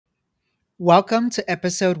Welcome to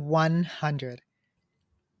episode 100.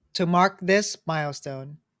 To mark this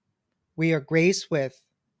milestone, we are graced with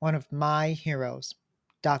one of my heroes,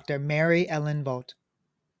 Dr. Mary Ellen Vogt.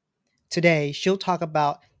 Today, she'll talk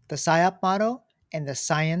about the SIOP model and the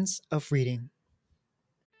science of reading.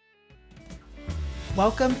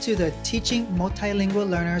 Welcome to the Teaching Multilingual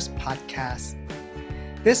Learners podcast.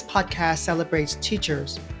 This podcast celebrates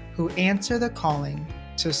teachers who answer the calling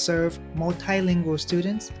to serve multilingual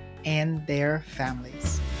students and their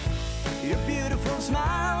families. Your beautiful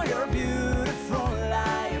smile, your beautiful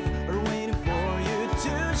life are waiting for you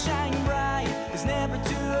to shine bright. It's never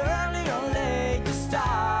too early or late to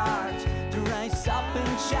start, to rise up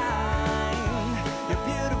and shine. Your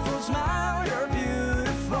beautiful smile, your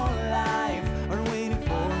beautiful life are waiting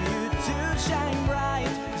for you to shine bright.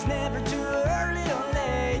 It's never too early or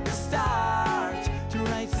late to start, to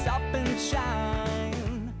rise up and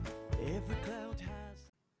shine. Every cloud has...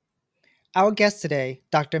 Our guest today,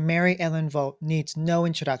 Dr. Mary Ellen Vogt, needs no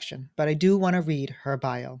introduction, but I do want to read her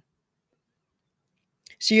bio.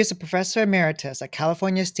 She is a professor emeritus at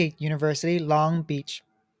California State University, Long Beach.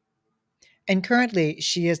 And currently,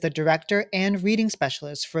 she is the director and reading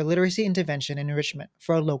specialist for literacy intervention and enrichment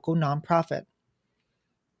for a local nonprofit.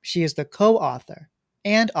 She is the co-author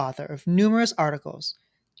and author of numerous articles,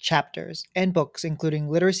 chapters, and books, including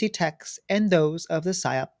literacy texts and those of the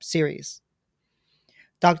SIOP series.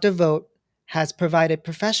 Dr. Vogt has provided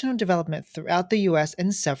professional development throughout the U.S.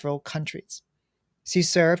 and several countries. She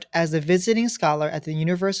served as a visiting scholar at the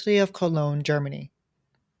University of Cologne, Germany.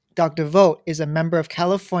 Dr. Vogt is a member of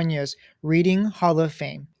California's Reading Hall of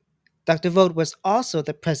Fame. Dr. Vogt was also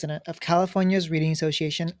the president of California's Reading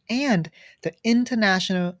Association and the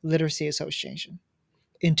International Literacy Association.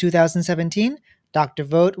 In 2017, Dr.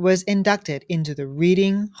 Vogt was inducted into the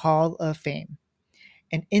Reading Hall of Fame,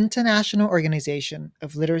 an international organization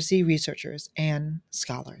of literacy researchers and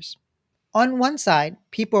scholars. On one side,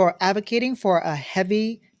 people are advocating for a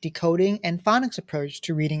heavy decoding and phonics approach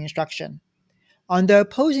to reading instruction. On the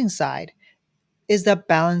opposing side is the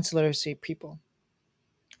balanced literacy people.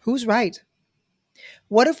 Who's right?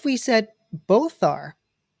 What if we said both are?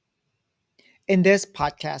 In this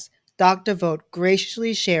podcast, Dr. Vogt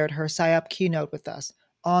graciously shared her SIOP keynote with us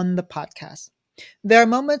on the podcast. There are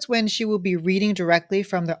moments when she will be reading directly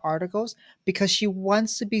from the articles because she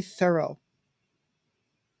wants to be thorough.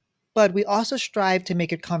 But we also strive to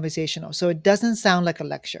make it conversational so it doesn't sound like a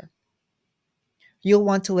lecture. You'll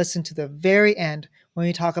want to listen to the very end when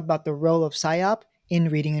we talk about the role of SIOP in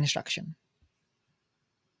reading instruction.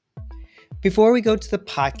 Before we go to the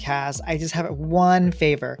podcast, I just have one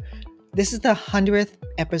favor. This is the 100th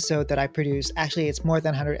episode that I produced. Actually, it's more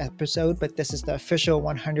than 100 episode, but this is the official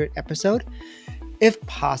 100 episode. If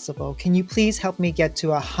possible, can you please help me get to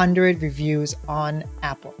 100 reviews on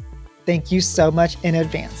Apple? Thank you so much in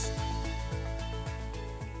advance.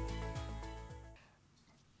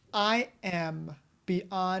 I am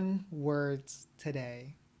beyond words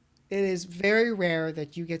today. It is very rare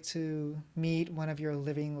that you get to meet one of your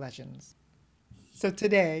living legends. So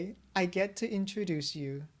today, I get to introduce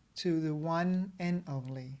you to the one and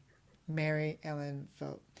only Mary Ellen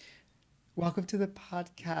Vogt. Welcome to the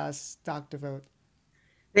podcast, Dr. Vogt.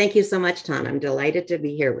 Thank you so much, Tom. I'm delighted to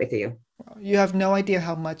be here with you. Well, you have no idea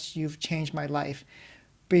how much you've changed my life,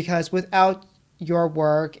 because without your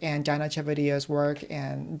work and Jana Chavadia's work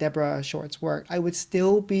and Deborah Short's work, I would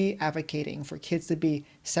still be advocating for kids to be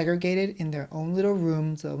segregated in their own little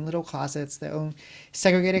rooms, their own little closets, their own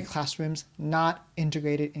segregated classrooms, not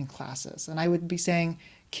integrated in classes. And I would be saying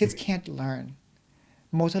kids can't learn.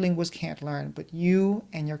 Multilinguals can't learn, but you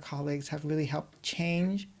and your colleagues have really helped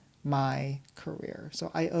change my career. So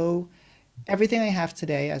I owe everything I have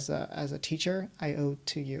today as a teacher, I owe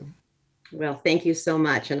to you. Well, thank you so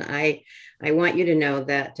much. And I want you to know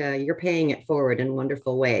that you're paying it forward in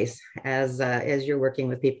wonderful ways as you're working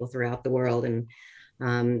with people throughout the world.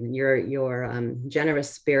 And your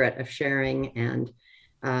generous spirit of sharing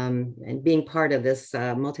and being part of this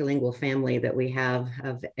multilingual family that we have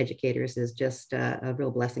of educators is just a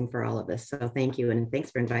real blessing for all of us. So thank you. And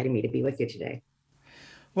thanks for inviting me to be with you today.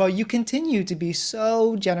 Well, you continue to be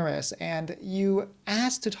so generous, and you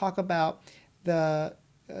asked to talk about the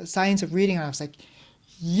science of reading, and I was like,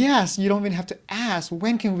 yes, you don't even have to ask,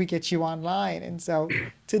 when can we get you online? And so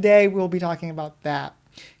today we'll be talking about that.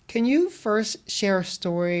 Can you first share a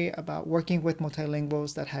story about working with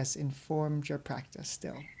multilinguals that has informed your practice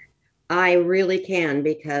still? I really can,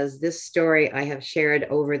 because this story I have shared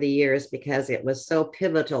over the years because it was so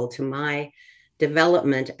pivotal to my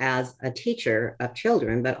development as a teacher of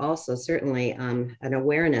children, but also certainly an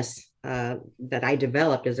awareness that I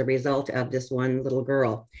developed as a result of this one little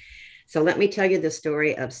girl. So let me tell you the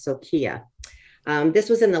story of Sokia. This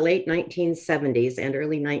was in the late 1970s and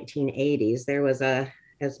early 1980s. There was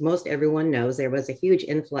as most everyone knows, there was a huge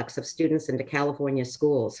influx of students into California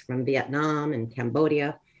schools from Vietnam and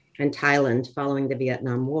Cambodia and Thailand following the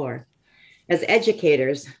Vietnam War. As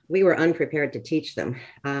educators, we were unprepared to teach them.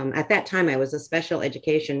 At that time, I was a special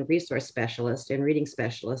education resource specialist and reading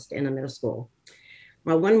specialist in a middle school.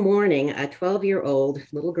 Well, one morning, a 12-year-old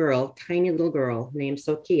little girl, tiny little girl named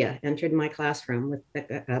Sokia, entered my classroom with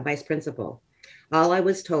the vice principal. All I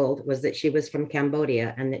was told was that she was from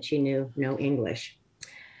Cambodia and that she knew no English.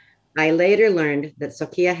 I later learned that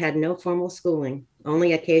Sokia had no formal schooling,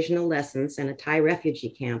 only occasional lessons in a Thai refugee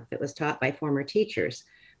camp that was taught by former teachers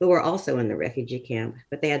who were also in the refugee camp,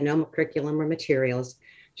 but they had no curriculum or materials,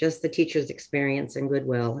 just the teacher's experience and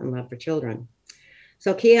goodwill and love for children.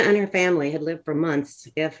 So Kia and her family had lived for months,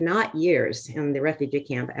 if not years, in the refugee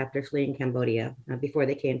camp after fleeing Cambodia before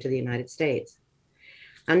they came to the United States.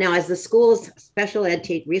 Now, as the school's special ed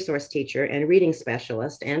resource teacher and reading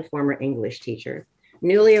specialist and former English teacher,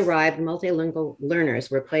 newly arrived multilingual learners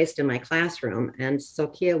were placed in my classroom, and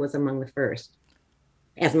Sokia was among the first.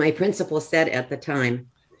 As my principal said at the time,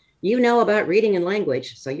 "You know about reading and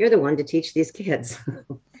language, so you're the one to teach these kids."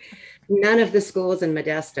 None of the schools in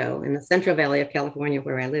Modesto, in the Central Valley of California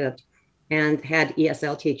where I lived, and had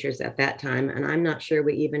ESL teachers at that time, and I'm not sure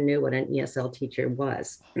we even knew what an ESL teacher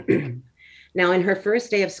was. Now, in her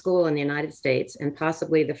first day of school in the United States, and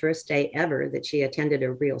possibly the first day ever that she attended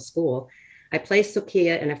a real school, I placed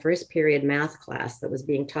Sokia in a first period math class that was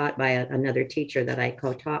being taught by another teacher that I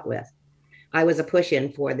co-taught with. I was a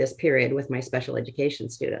push-in for this period with my special education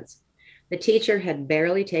students. The teacher had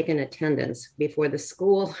barely taken attendance before the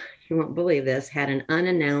school, you won't believe this, had an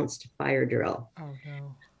unannounced fire drill. Oh,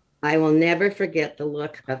 no. I will never forget the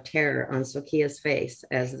look of terror on Sokia's face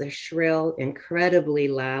as the shrill, incredibly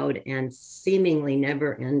loud, and seemingly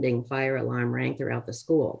never-ending fire alarm rang throughout the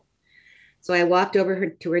school. So I walked over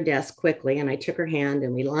to her desk quickly and I took her hand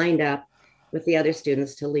and we lined up with the other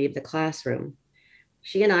students to leave the classroom.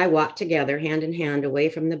 She and I walked together hand in hand away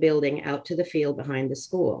from the building out to the field behind the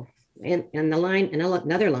school. And the line, and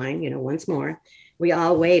another line, once more, we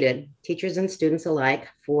all waited, teachers and students alike,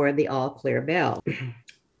 for the all clear bell.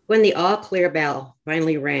 When the all clear bell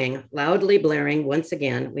finally rang, loudly blaring once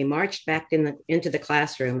again, we marched back into the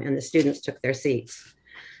classroom and the students took their seats.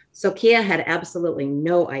 Sokia had absolutely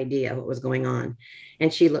no idea what was going on,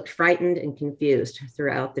 and she looked frightened and confused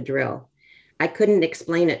throughout the drill. I couldn't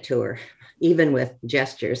explain it to her, even with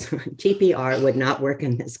gestures. TPR would not work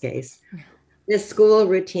in this case. This school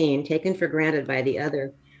routine, taken for granted by the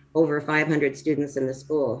other over 500 students in the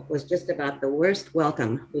school, was just about the worst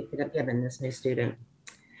welcome we could have given this new student.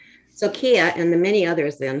 Sokia and the many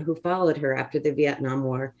others then who followed her after the Vietnam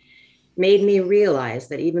War made me realize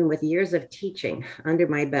that even with years of teaching under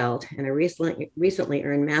my belt and a recently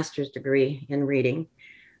earned master's degree in reading,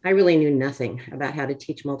 I really knew nothing about how to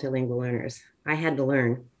teach multilingual learners. I had to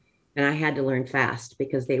learn, and I had to learn fast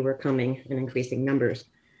because they were coming in increasing numbers.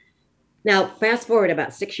 Now, fast forward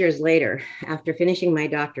about 6 years later, after finishing my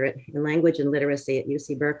doctorate in language and literacy at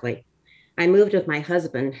UC Berkeley, I moved with my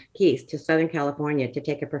husband, Keith, to Southern California to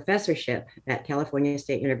take a professorship at California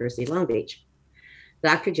State University, Long Beach.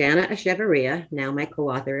 Dr. Jana Echevarria, now my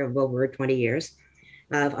co-author of over 20 years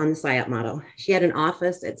on the SIOP model, she had an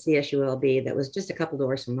office at CSULB that was just a couple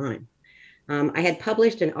doors from mine. I had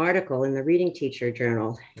published an article in the Reading Teacher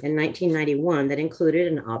Journal in 1991 that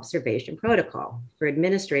included an observation protocol for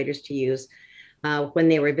administrators to use when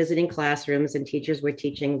they were visiting classrooms and teachers were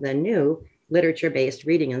teaching the new literature-based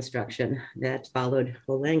reading instruction that followed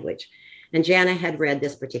full language. And Jana had read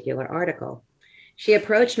this particular article. She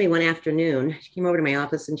approached me one afternoon. She came over to my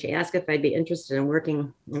office and she asked if I'd be interested in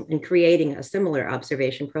working in creating a similar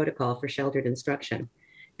observation protocol for sheltered instruction.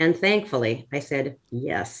 And thankfully, I said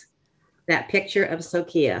yes. That picture of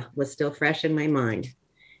Sokia was still fresh in my mind.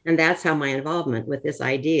 And that's how my involvement with this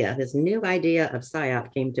idea, this new idea of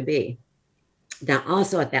SIOP came to be. Now,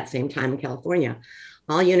 also at that same time in California,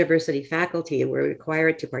 all university faculty were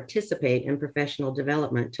required to participate in professional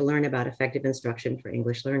development to learn about effective instruction for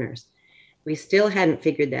English learners. We still hadn't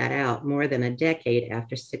figured that out more than a decade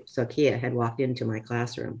after Sokia had walked into my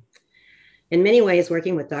classroom. In many ways,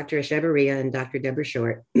 working with Dr. Echevarria and Dr. Deborah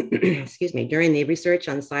Short, excuse me, during the research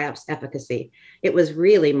on SIOP's efficacy, it was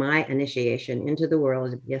really my initiation into the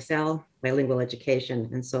world of ESL, bilingual education,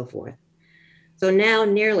 and so forth. So now,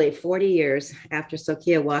 nearly 40 years after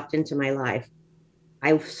Sokia walked into my life,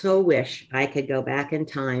 I so wish I could go back in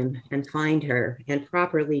time and find her and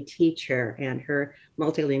properly teach her and her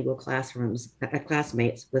multilingual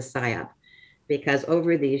classmates with SIOP, because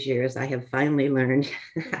over these years, I have finally learned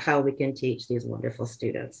how we can teach these wonderful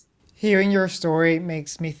students. Hearing your story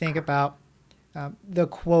makes me think about the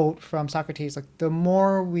quote from Socrates, like the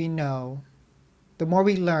more we know, the more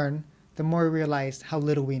we learn, the more we realize how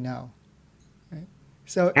little we know. Right?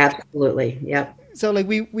 So, Absolutely. Yep. so like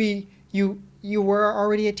you were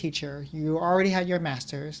already a teacher, you already had your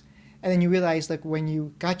master's, and then you realize like when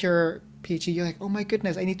you got your PhD, you're like, oh my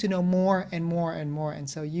goodness, I need to know more and more and more. And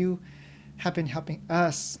so you have been helping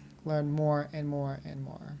us learn more and more and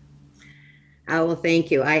more. Oh, well, thank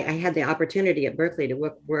you. I had the opportunity at Berkeley to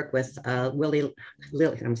work with Lily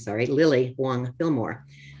Wong Fillmore,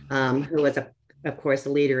 who was, of course, a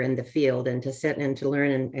leader in the field, and to sit and to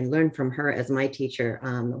learn and learn from her as my teacher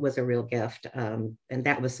was a real gift. And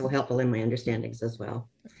that was so helpful in my understandings as well.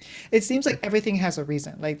 It seems like everything has a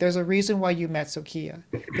reason. Like there's a reason why you met Sokia.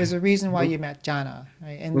 There's a reason why you met Jana,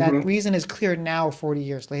 right? And that Mhm. reason is clear now, 40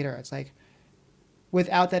 years later. It's like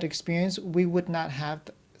without that experience, we would not have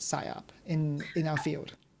PSYOP in our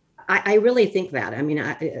field. I really think that. I mean,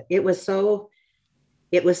 it was so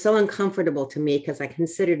uncomfortable to me because I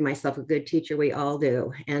considered myself a good teacher. We all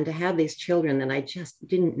do. And to have these children that I just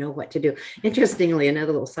didn't know what to do. Interestingly,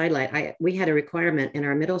 another little sidelight, we had a requirement in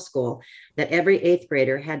our middle school that every eighth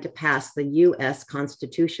grader had to pass the US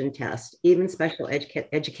Constitution test, even special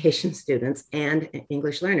education students and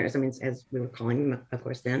English learners. I mean, as we were calling them, of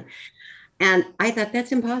course, then. And I thought,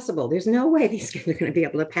 that's impossible. There's no way these kids are going to be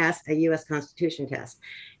able to pass a US Constitution test.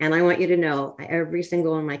 And I want you to know, every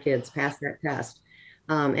single one of my kids passed that test.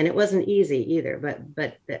 And it wasn't easy either,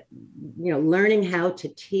 but learning how to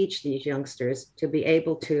teach these youngsters to be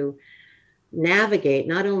able to navigate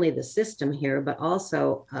not only the system here, but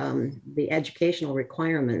also the educational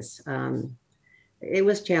requirements. It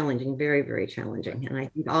was challenging, very, very challenging. And I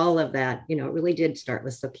think all of that, it really did start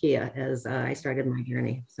with Sokia as I started my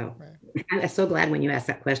journey. So Right. I'm so glad when you asked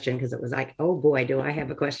that question, because it was like, oh boy, do I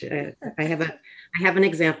have a question. I have an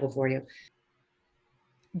example for you.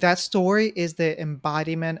 That story is the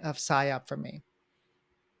embodiment of PSYOP for me.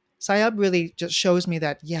 PSYOP really just shows me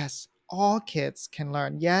that yes, all kids can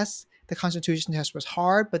learn. Yes, the Constitution test was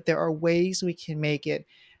hard, but there are ways we can make it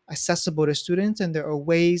accessible to students, and there are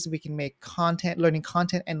ways we can make learning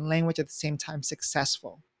content and language at the same time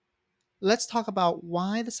successful. Let's talk about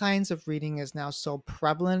why the science of reading is now so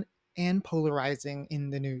prevalent and polarizing in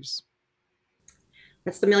the news.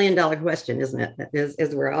 That's the $1 million question, isn't it?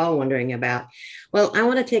 As we're all wondering about. Well, I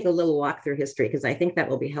want to take a little walk through history because I think that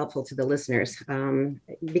will be helpful to the listeners,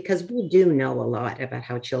 because we do know a lot about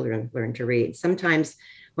how children learn to read. Sometimes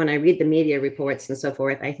when I read the media reports and so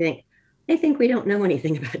forth, I think we don't know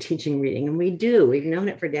anything about teaching reading, and we do. We've known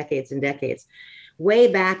it for decades and decades.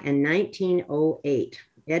 Way back in 1908,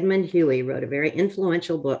 Edmund Huey wrote a very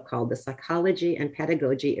influential book called The Psychology and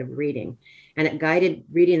Pedagogy of Reading, and it guided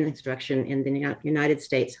reading instruction in the United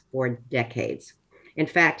States for decades. In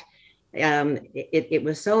fact, it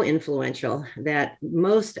was so influential that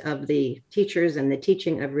most of the teachers and the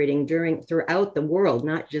teaching of reading throughout the world,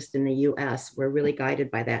 not just in the US, were really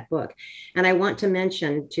guided by that book. And I want to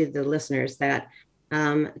mention to the listeners that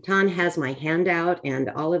Tan has my handout, and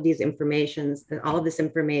all of this information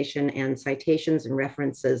and citations and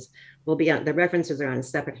references will be on. The references are on a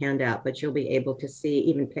separate handout, but you'll be able to see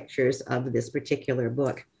even pictures of this particular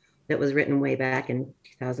book that was written way back in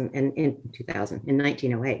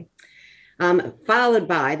 1908.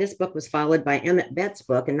 This book was followed by Emmett Bett's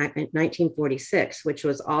book in 1946, which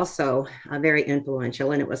was also very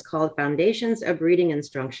influential, and it was called Foundations of Reading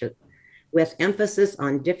Instruction, with emphasis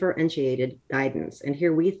on differentiated guidance. And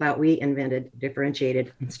here we thought we invented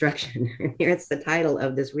differentiated instruction. And here it's the title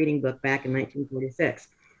of this reading book back in 1946.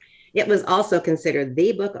 It was also considered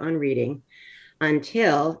the book on reading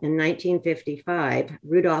until in 1955,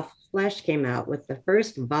 Rudolf Flesch came out with the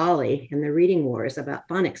first volley in the reading wars about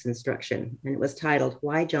phonics instruction. And it was titled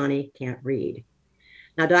Why Johnny Can't Read.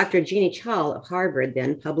 Now, Dr. Jeannie Chall of Harvard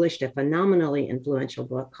then published a phenomenally influential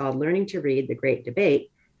book called Learning to Read, The Great Debate,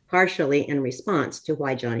 partially in response to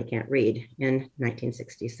Why Johnny Can't Read in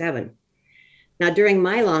 1967. Now, during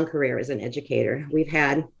my long career as an educator, we've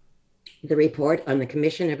had the report on the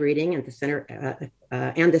Commission of Reading and the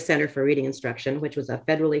Center for Reading Instruction, which was a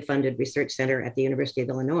federally funded research center at the University of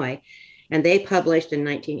Illinois. And they published in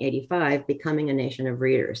 1985, Becoming a Nation of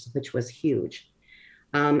Readers, which was huge.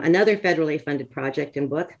 Another federally funded project and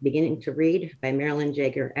book, Beginning to Read by Marilyn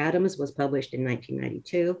Jager Adams, was published in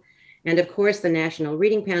 1992. And of course, the National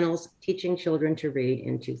Reading Panel's Teaching Children to Read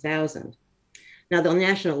in 2000. Now, the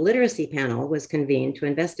National Literacy Panel was convened to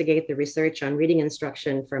investigate the research on reading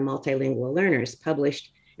instruction for multilingual learners,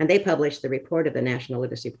 and they published the report of the National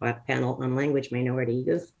Literacy Panel on language minority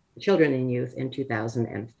youth Children and Youth in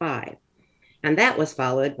 2005. And that was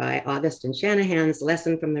followed by Augustin Shanahan's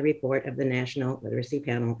Lesson from the Report of the National Literacy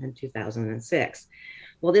Panel in 2006.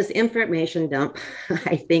 Well, this information dump,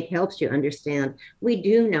 I think, helps you understand we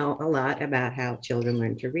do know a lot about how children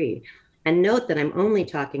learn to read. And note that I'm only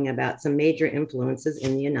talking about some major influences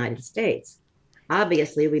in the United States.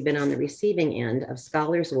 Obviously, we've been on the receiving end of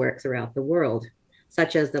scholars' work throughout the world,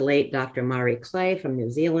 such as the late Dr. Mari Clay from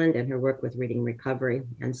New Zealand and her work with reading recovery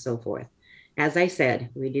and so forth. As I said,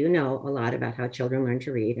 we do know a lot about how children learn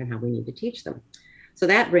to read and how we need to teach them. So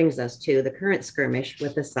that brings us to the current skirmish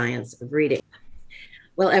with the science of reading.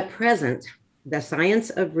 Well, at present, the science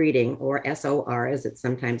of reading, or SOR as it's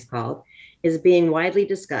sometimes called, is being widely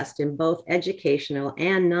discussed in both educational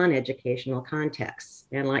and non-educational contexts.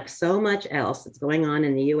 And like so much else that's going on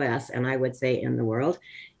in the US, and I would say in the world,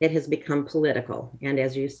 it has become political. And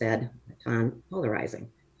as you said, Tom, polarizing.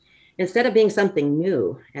 Instead of being something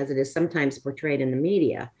new, as it is sometimes portrayed in the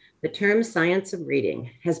media, the term science of reading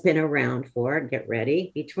has been around for, get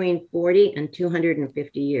ready, between 40 and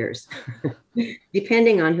 250 years,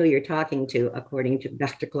 depending on who you're talking to, according to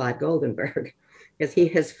Dr. Claude Goldenberg, because he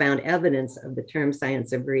has found evidence of the term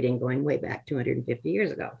science of reading going way back 250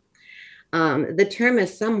 years ago. The term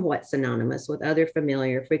is somewhat synonymous with other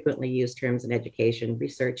familiar, frequently used terms in education,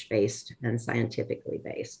 research-based and scientifically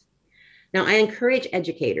based. Now, I encourage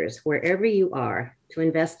educators, wherever you are, to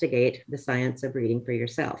investigate the science of reading for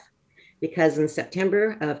yourself, because in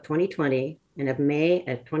September of 2020 and of May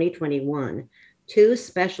of 2021, two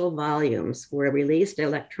special volumes were released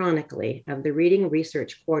electronically of the Reading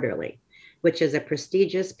Research Quarterly, which is a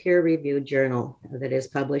prestigious peer-reviewed journal that is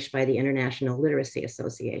published by the International Literacy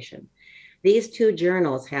Association. These two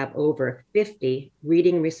journals have over 50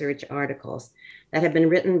 reading research articles that have been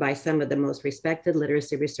written by some of the most respected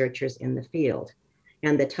literacy researchers in the field.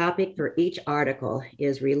 And the topic for each article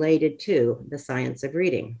is related to the science of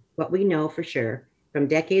reading, what we know for sure from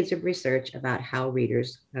decades of research about how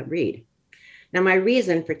readers read. Now, my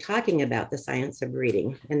reason for talking about the science of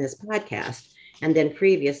reading in this podcast, and then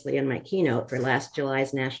previously in my keynote for last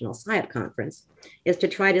July's National SciOp Conference, is to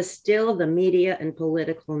try to still the media and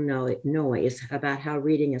political noise about how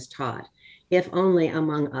reading is taught, if only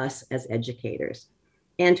among us as educators,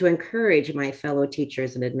 and to encourage my fellow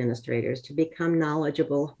teachers and administrators to become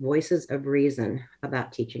knowledgeable voices of reason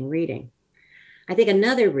about teaching reading. I think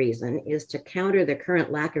another reason is to counter the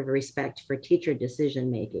current lack of respect for teacher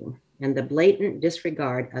decision-making and the blatant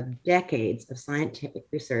disregard of decades of scientific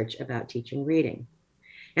research about teaching reading.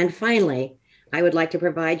 And finally, I would like to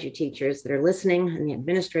provide you teachers that are listening and the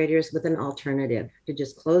administrators with an alternative to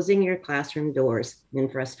just closing your classroom doors in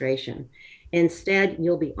frustration. Instead,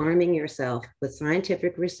 you'll be arming yourself with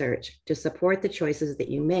scientific research to support the choices that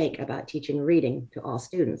you make about teaching reading to all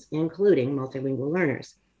students, including multilingual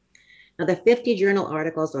learners. Now, the 50 journal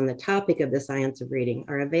articles on the topic of the science of reading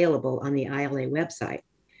are available on the ILA website.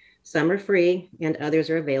 Some are free and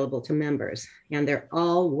others are available to members, and they're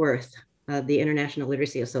all worth the International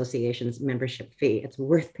Literacy Association's membership fee. It's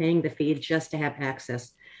worth paying the fee just to have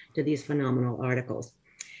access to these phenomenal articles.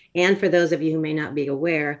 And for those of you who may not be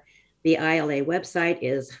aware, the ILA website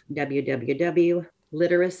is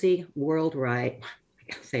www.literacyworldwide,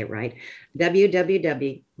 say it right,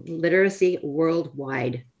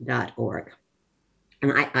 www.literacyworldwide.org.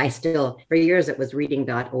 And I still, for years it was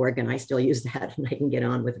reading.org, and I still use that, and I can get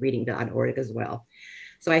on with reading.org as well.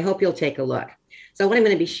 So I hope you'll take a look. So what I'm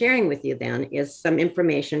going to be sharing with you then is some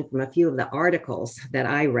information from a few of the articles that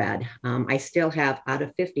I read. I still have, out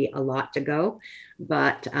of 50, a lot to go,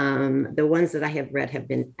 but the ones that I have read have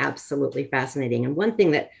been absolutely fascinating. And one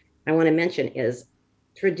thing that I want to mention is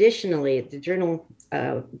traditionally the journal,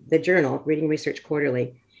 Reading Research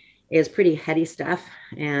Quarterly, is pretty heady stuff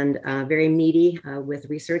and very meaty with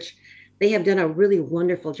research. They have done a really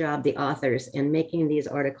wonderful job, the authors, in making these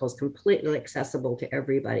articles completely accessible to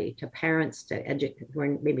everybody, to parents, to who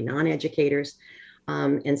are maybe non-educators,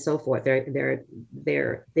 and so forth. They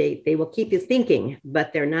will keep you thinking,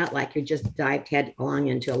 but they're not like you just dived headlong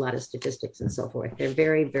into a lot of statistics and so forth. They're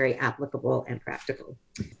very, very applicable and practical.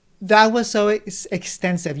 That was so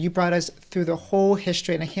extensive. You brought us through the whole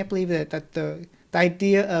history, and I can't believe that the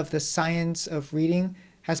idea of the science of reading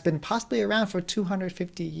has been possibly around for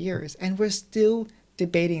 250 years, and we're still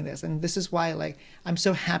debating this. And this is why, I'm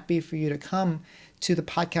so happy for you to come to the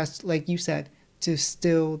podcast, like you said, to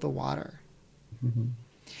still the water. Mm-hmm.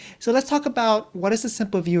 So let's talk about, what is the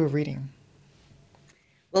simple view of reading?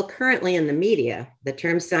 Well, currently in the media, the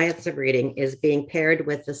term science of reading is being paired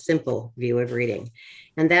with the simple view of reading.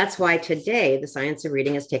 And that's why today the science of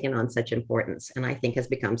reading has taken on such importance, and I think has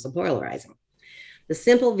become so polarizing. The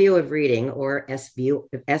simple view of reading, or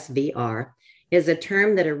SVR, is a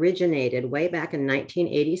term that originated way back in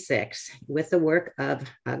 1986 with the work of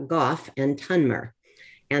Goff and Tunmer.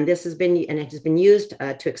 And it has been used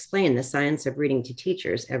to explain the science of reading to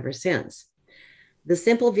teachers ever since. The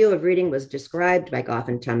simple view of reading was described by Goff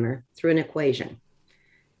and Tunmer through an equation.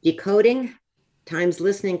 Decoding times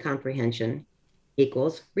listening comprehension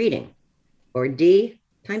equals reading, or D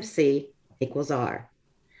times C equals R.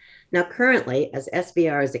 Now, currently, as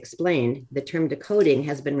SVR is explained, the term decoding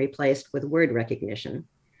has been replaced with word recognition,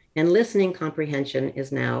 and listening comprehension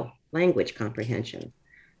is now language comprehension.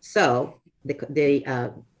 So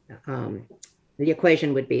the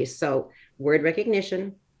equation would be, so word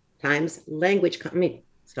recognition times language,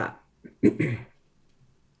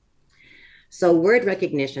 So word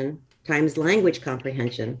recognition times language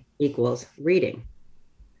comprehension equals reading.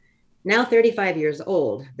 Now 35 years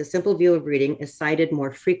old, the simple view of reading is cited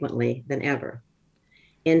more frequently than ever.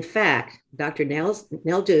 In fact, Dr. Nell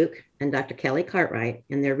Duke and Dr. Kelly Cartwright,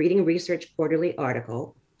 in their Reading Research Quarterly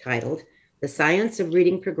article titled, "The Science of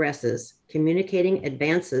Reading Progresses, Communicating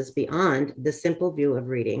Advances Beyond the Simple View of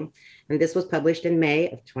Reading," and this was published in May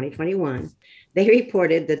of 2021, they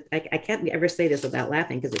reported that, I can't ever say this without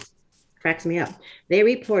laughing because it cracks me up. They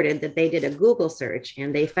reported that they did a Google search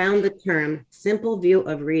and they found the term simple view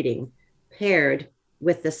of reading paired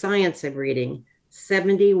with the science of reading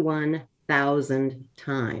 71,000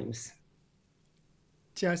 times.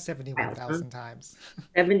 Just 71,000 times.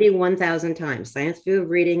 71,000 times. Science view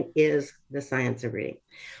of reading is the science of reading.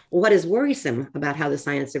 Well, what is worrisome about how the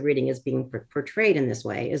science of reading is being portrayed in this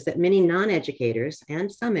way is that many non-educators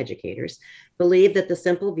and some educators believe that the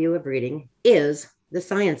simple view of reading is the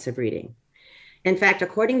science of reading. In fact,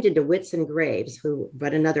 according to DeWitts and Graves, who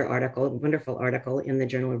read another article, wonderful article in the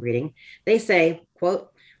Journal of Reading, they say, quote,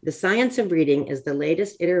 "The science of reading is the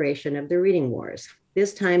latest iteration of the reading wars,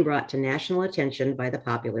 this time brought to national attention by the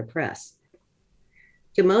popular press.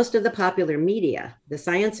 To most of the popular media, the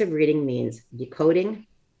science of reading means decoding,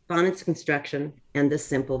 phonics construction, and the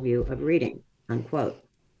simple view of reading," unquote.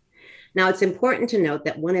 Now, it's important to note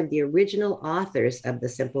that one of the original authors of the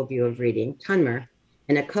simple view of reading, Tunmer,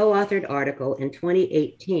 in a co-authored article in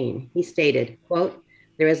 2018, he stated, quote,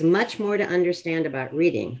 "There is much more to understand about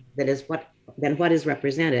reading than what is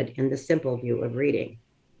represented in the simple view of reading."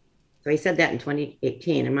 So he said that in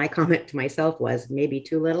 2018, and my comment to myself was, maybe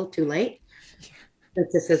too little, too late,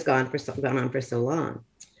 since this has gone on for so long.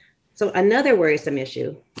 So another worrisome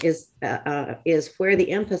issue is where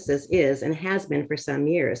the emphasis is and has been for some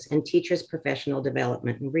years in teachers' professional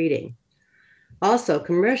development in reading. Also,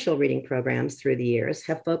 commercial reading programs through the years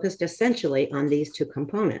have focused essentially on these two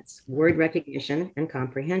components, word recognition and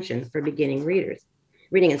comprehension for beginning readers,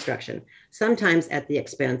 reading instruction, sometimes at the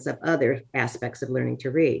expense of other aspects of learning to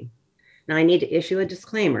read. Now, I need to issue a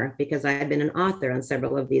disclaimer because I've been an author on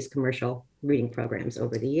several of these commercial reading programs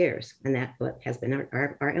over the years, and that has been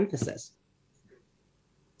our emphasis.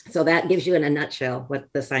 So that gives you in a nutshell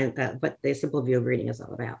what the simple view of reading is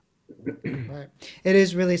all about. Right. It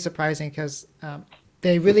is really surprising because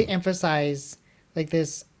they really emphasize like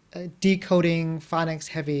this decoding, phonics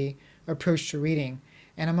heavy approach to reading.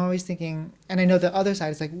 And I'm always thinking, and I know the other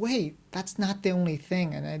side is like, wait, that's not the only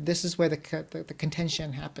thing. And this is where the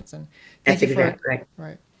contention happens. And That's exactly right.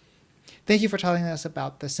 Right. Thank you for telling us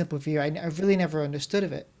about the simple view. I really never understood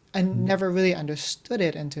of it. I never really understood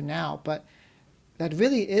it until now, but that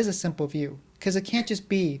really is a simple view because it can't just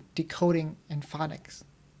be decoding and phonics.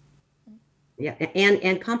 Yeah, and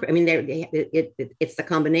I mean, it's the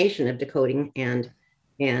combination of decoding and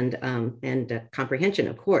comprehension,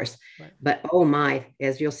 of course. Right. But oh my,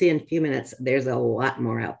 as you'll see in a few minutes, there's a lot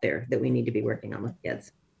more out there that we need to be working on with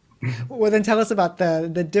kids. Well, then tell us about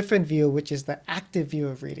the different view, which is the active view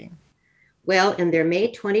of reading. Well, in their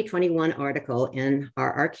May 2021 article in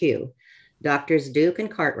RRQ, Doctors Duke and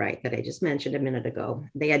Cartwright, that I just mentioned a minute ago,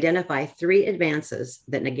 they identify 3 advances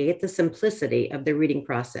that negate the simplicity of the reading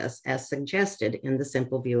process as suggested in the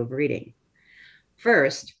simple view of reading.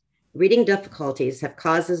 First, reading difficulties have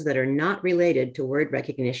causes that are not related to word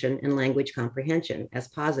recognition and language comprehension as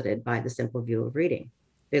posited by the simple view of reading.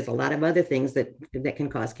 There's a lot of other things that can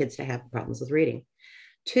cause kids to have problems with reading.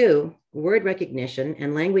 2, word recognition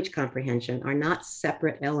and language comprehension are not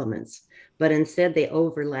separate elements, but instead they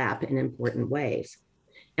overlap in important ways.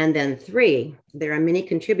 And then 3, there are many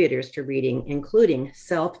contributors to reading, including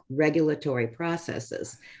self-regulatory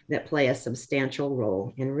processes that play a substantial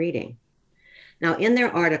role in reading. Now, in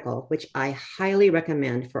their article, which I highly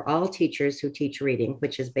recommend for all teachers who teach reading,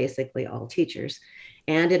 which is basically all teachers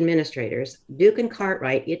and administrators, Duke and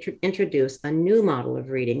Cartwright introduce a new model of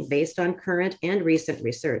reading based on current and recent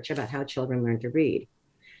research about how children learn to read.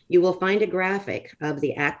 You will find a graphic of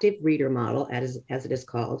the active reader model, as it is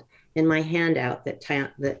called, in my handout that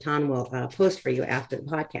Tom will post for you after the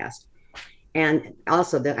podcast. And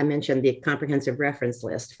also, I mentioned the comprehensive reference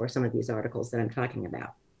list for some of these articles that I'm talking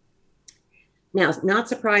about. Now, not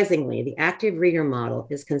surprisingly, the active reader model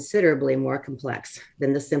is considerably more complex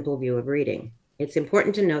than the simple view of reading. It's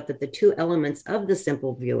important to note that the two elements of the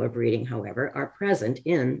simple view of reading, however, are present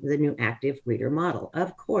in the new active reader model.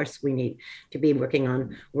 Of course, we need to be working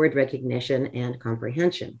on word recognition and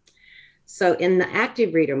comprehension. So in the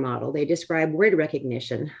active reader model, they describe word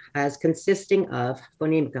recognition as consisting of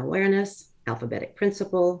phonemic awareness, alphabetic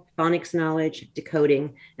principle, phonics knowledge,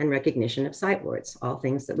 decoding, and recognition of sight words, all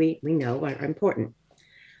things that we know are important.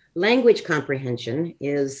 Language comprehension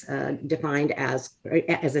is defined as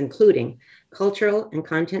including cultural and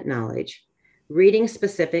content knowledge, reading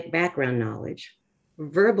specific background knowledge,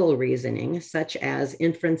 verbal reasoning, such as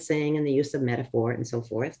inferencing and the use of metaphor and so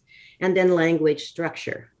forth, and then language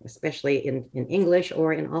structure, especially in English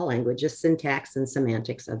or in all languages, syntax and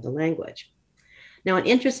semantics of the language. Now, an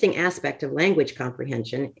interesting aspect of language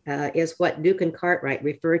comprehension is what Duke and Cartwright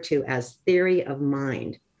refer to as theory of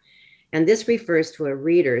mind. And this refers to a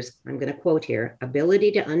reader's, I'm going to quote here,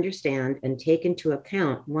 ability to understand and take into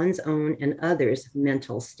account one's own and others'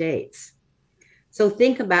 mental states. So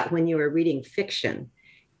think about when you are reading fiction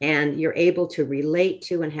and you're able to relate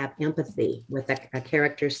to and have empathy with a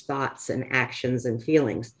character's thoughts and actions and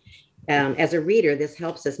feelings. As a reader, this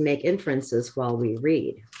helps us make inferences while we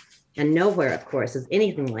read. And nowhere, of course, is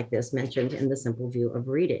anything like this mentioned in the simple view of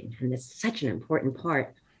reading. And it's such an important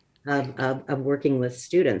part of working with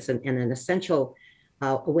students. And an essential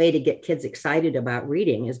way to get kids excited about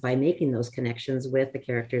reading is by making those connections with the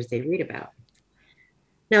characters they read about.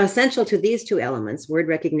 Now, essential to these two elements, word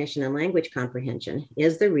recognition and language comprehension,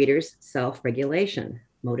 is the reader's self-regulation,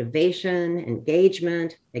 motivation,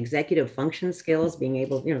 engagement, executive function skills, being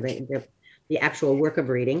able, the actual work of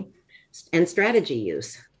reading, and strategy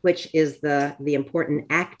use, which is the important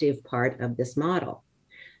active part of this model.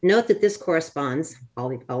 Note that this corresponds,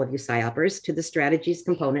 all of you PSYOPers, to the strategies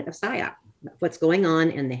component of PSYOP, what's going on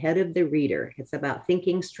in the head of the reader. It's about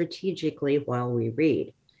thinking strategically while we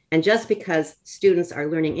read. And just because students are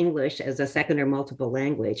learning English as a second or multiple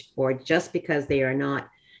language, or just because they are not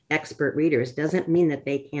expert readers, doesn't mean that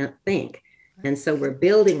they can't think. And so we're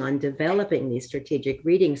building on developing these strategic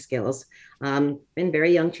reading skills in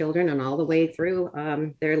very young children and all the way through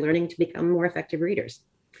their learning to become more effective readers.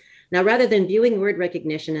 Now, rather than viewing word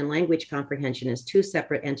recognition and language comprehension as two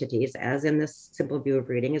separate entities, as in this simple view of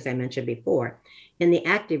reading, as I mentioned before, in the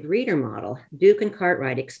active reader model, Duke and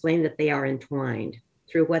Cartwright explain that they are entwined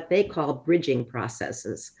through what they call bridging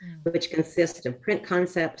processes, which consist of print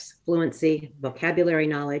concepts, fluency, vocabulary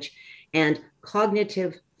knowledge, and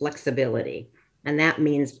cognitive flexibility. And that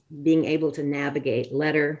means being able to navigate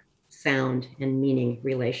letter, sound, and meaning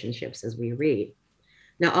relationships as we read.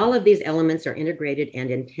 Now, all of these elements are integrated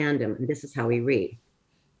and in tandem, and this is how we read.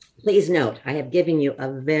 Please note, I have given you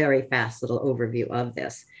a very fast little overview of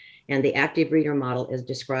this, and the active reader model is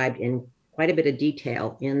described in quite a bit of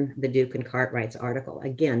detail in the Duke and Cartwright's article.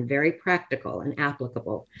 Again, very practical and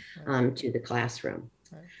applicable to the classroom.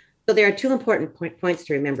 Right. So there are two important points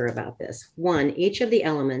to remember about this. One, each of the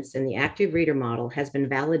elements in the active reader model has been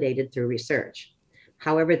validated through research.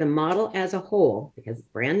 However, the model as a whole, because it's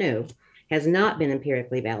brand new, has not been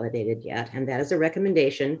empirically validated yet, and that is a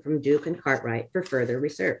recommendation from Duke and Cartwright for further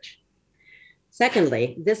research.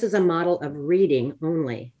 Secondly, this is a model of reading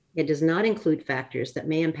only. It does not include factors that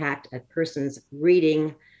may impact a person's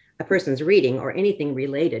reading or anything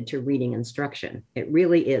related to reading instruction. It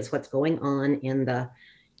really is what's going on in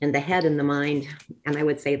the head and the mind, and I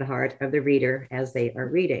would say the heart of the reader as they are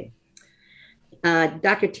reading.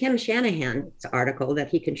 Dr. Tim Shanahan's article that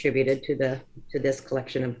he contributed to this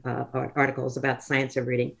collection of articles about science of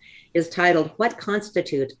reading is titled, "What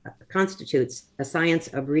Constitutes a Science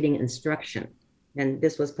of Reading Instruction?" And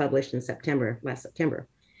this was published in last September.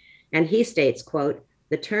 And he states, quote,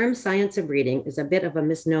 "The term science of reading is a bit of a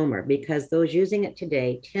misnomer because those using it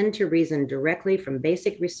today tend to reason directly from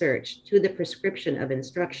basic research to the prescription of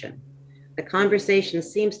instruction. The conversation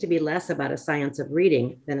seems to be less about a science of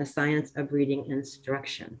reading than a science of reading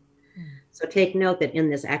instruction." So take note that in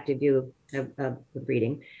this active view of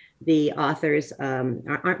reading, the authors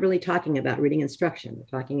aren't really talking about reading instruction.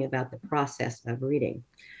 They're talking about the process of reading.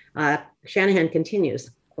 Shanahan continues,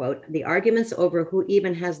 quote, the arguments over who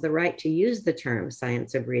even has the right to use the term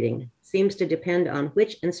science of reading seems to depend on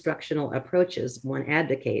which instructional approaches one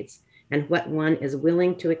advocates and what one is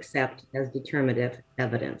willing to accept as determinative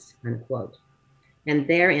evidence, unquote. And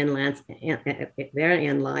therein lies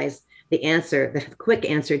the answer, the quick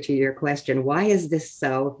answer to your question. Why is this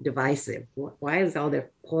so divisive? Why is all the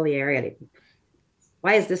polarity?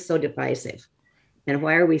 Why is this so divisive? And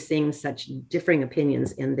why are we seeing such differing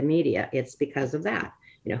opinions in the media? It's because of that.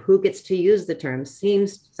 You know, who gets to use the term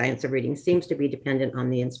science of reading seems to be dependent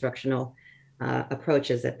on the instructional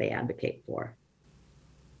approaches that they advocate for.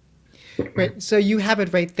 Right. So you have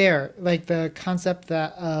it right there, like the concept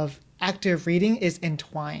that of active reading is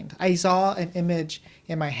entwined. I saw an image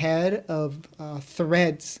in my head of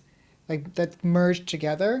threads like that merged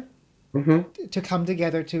together to come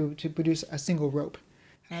together to produce a single rope.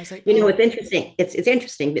 And I was like, You know, oh, it's interesting. It's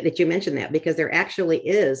interesting that you mentioned that, because there actually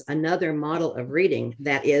is another model of reading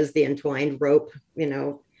that is the entwined rope, you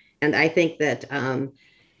know, and I think that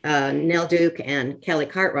Nell Duke and Kelly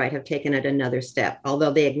Cartwright have taken it another step,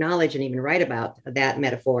 although they acknowledge and even write about that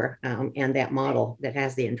metaphor and that model that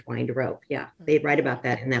has the entwined rope. Yeah, they write about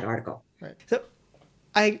that in that article. right. So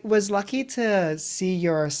I was lucky to see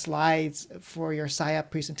your slides for your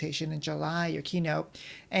SciUp presentation in July, your keynote,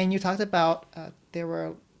 and you talked about there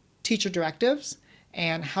were teacher directives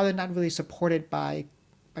and how they're not really supported by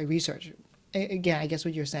research. Again, I guess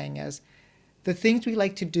what you're saying is the things we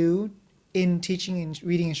like to do in teaching and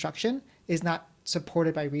reading instruction is not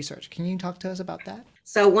supported by research. Can you talk to us about that?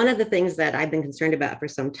 So one of the things that I've been concerned about for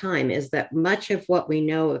some time is that much of what we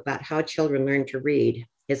know about how children learn to read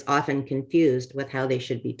is often confused with how they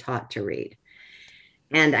should be taught to read.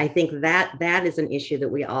 And I think that that is an issue that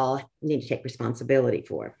we all need to take responsibility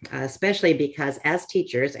for, especially because as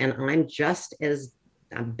teachers, and I'm just as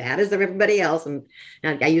bad as everybody else, and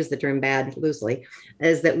I use the term bad loosely,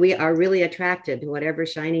 is that we are really attracted to whatever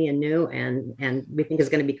shiny and new and we think is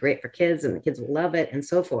going to be great for kids and the kids will love it and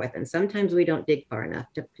so forth. And sometimes we don't dig far enough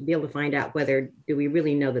to be able to find out whether do we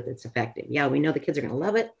really know that it's effective. Yeah, we know the kids are going to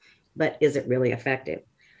love it, but is it really effective?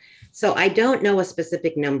 So I don't know a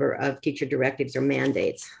specific number of teacher directives or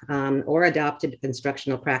mandates or adopted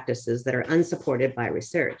instructional practices that are unsupported by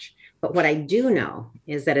research. But what I do know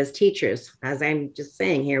is that as teachers, as I'm just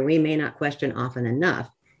saying here, we may not question often enough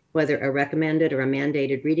whether a recommended or a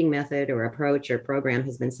mandated reading method or approach or program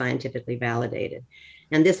has been scientifically validated.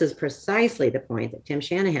 And this is precisely the point that Tim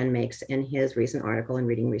Shanahan makes in his recent article in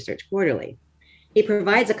Reading Research Quarterly. He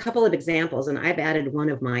provides a couple of examples, and I've added one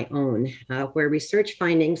of my own, where research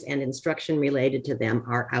findings and instruction related to them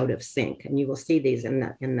are out of sync. And you will see these in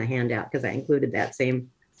the handout, because I included that same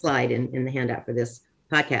slide in the handout for this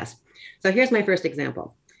podcast. So here's my first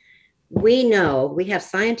example. We know, we have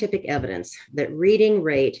scientific evidence that reading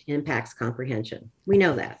rate impacts comprehension. We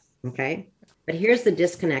know that, okay? But here's the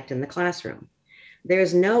disconnect in the classroom.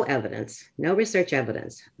 There's no evidence, no research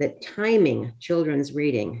evidence that timing children's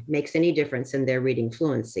reading makes any difference in their reading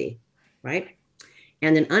fluency, right?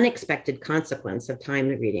 And an unexpected consequence of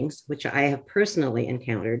timed readings, which I have personally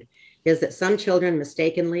encountered, is that some children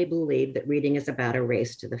mistakenly believe that reading is about a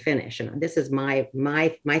race to the finish. And this is my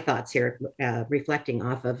thoughts here, reflecting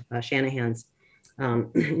off of Shanahan's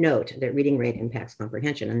note that reading rate impacts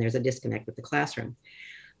comprehension, and there's a disconnect with the classroom.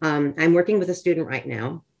 I'm working with a student right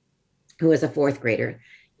now who is a fourth grader,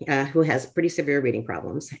 who has pretty severe reading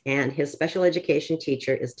problems. And his special education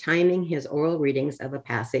teacher is timing his oral readings of a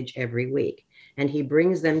passage every week. And he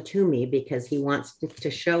brings them to me because he wants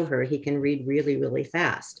to show her he can read really, really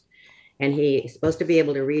fast. And he's supposed to be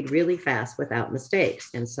able to read really fast without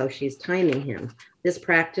mistakes. And so she's timing him. This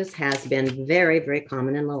practice has been very, very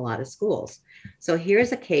common in a lot of schools. So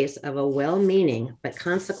here's a case of a well-meaning but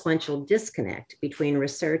consequential disconnect between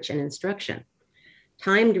research and instruction.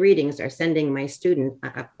 Timed readings are sending my student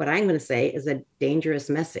what I'm going to say is a dangerous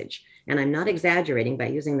message. And I'm not exaggerating by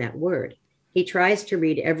using that word. He tries to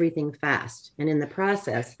read everything fast. And in the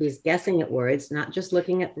process, he's guessing at words, not just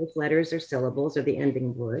looking at the letters or syllables or the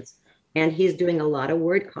ending words. And he's doing a lot of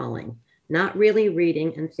word calling, not really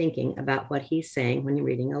reading and thinking about what he's saying when you're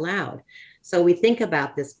reading aloud. So we think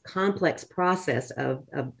about this complex process of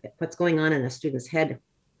what's going on in a student's head,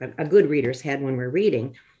 a good reader's head when we're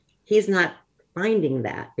reading. He's not finding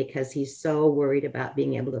that because he's so worried about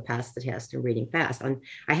being able to pass the test and reading fast. And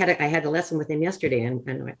I had a lesson with him yesterday,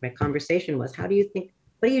 and my conversation was, how do you think,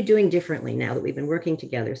 what are you doing differently now that we've been working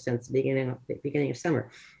together since the beginning of summer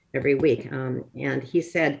every week? And he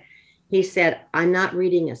said, I'm not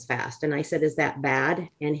reading as fast. And I said, is that bad?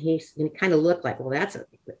 And he kind of looked like, well,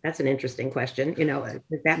 that's an interesting question. You know,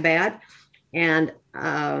 is that bad? And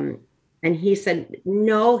And he said,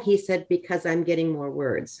 no, he said, because I'm getting more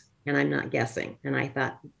words and I'm not guessing. And I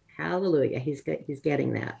thought, hallelujah, he's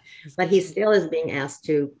getting that. But he still is being asked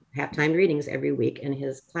to have timed readings every week in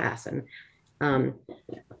his class. And um,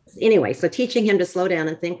 anyway, so teaching him to slow down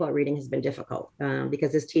and think while reading has been difficult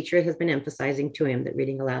because his teacher has been emphasizing to him that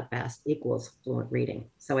reading aloud fast equals fluent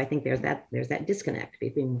reading. So I think there's that disconnect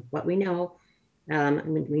between what we know. I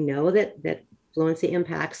mean, we know that fluency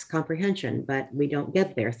impacts comprehension, but we don't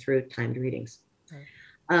get there through timed readings.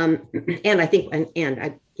 Right. And I think,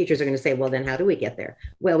 teachers are going to say, well, then how do we get there?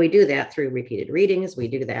 Well, we do that through repeated readings. We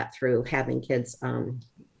do that through having kids,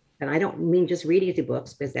 and I don't mean just read easy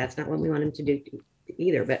books because that's not what we want them to do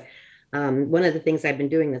either. But one of the things I've been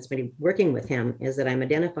doing that's been working with him is that I'm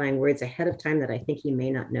identifying words ahead of time that I think he may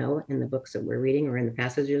not know in the books that we're reading or in the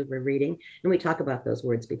passages we're reading. And we talk about those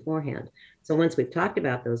words beforehand. So once we've talked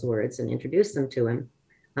about those words and introduced them to him,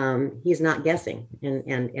 he's not guessing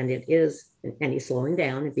and he's slowing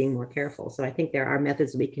down and being more careful. So I think there are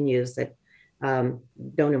methods we can use that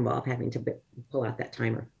don't involve having to pull out that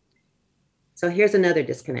timer. So here's another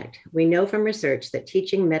disconnect. We know from research that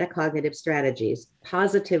teaching metacognitive strategies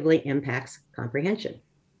positively impacts comprehension.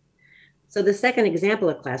 So the second example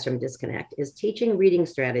of classroom disconnect is teaching reading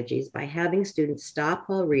strategies by having students stop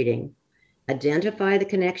while reading, identify the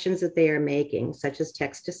connections that they are making, such as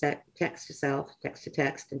text to self, text to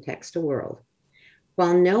text, and text to world.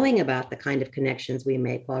 While knowing about the kind of connections we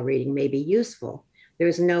make while reading may be useful, there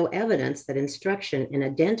is no evidence that instruction in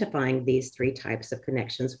identifying these three types of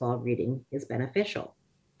connections while reading is beneficial.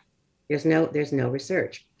 There's no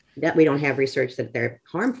research. That we don't have research that they're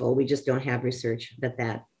harmful. We just don't have research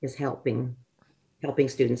that is helping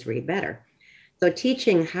students read better. So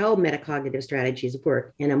teaching how metacognitive strategies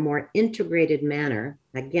work in a more integrated manner,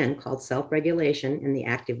 again, called self-regulation in the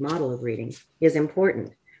active model of reading, is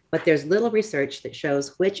important. But there's little research that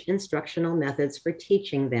shows which instructional methods for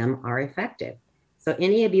teaching them are effective. So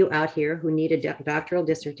any of you out here who need a doctoral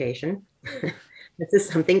dissertation, this is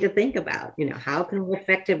something to think about. You know, how can we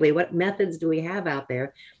effectively, what methods do we have out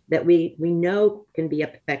there that we know can be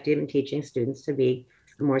effective in teaching students to be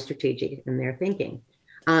more strategic in their thinking?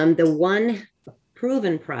 The one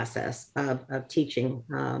proven process of teaching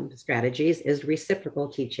strategies is reciprocal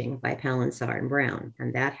teaching by Palancar and Brown.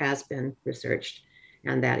 And that has been researched,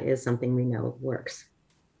 and that is something we know works.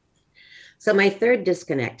 So my third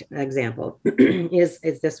disconnect example is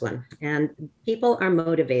this one. And people are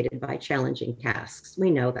motivated by challenging tasks. We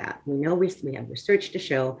know that. We know we have research to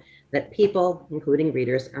show that people, including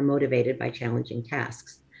readers, are motivated by challenging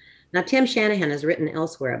tasks. Now, Tim Shanahan has written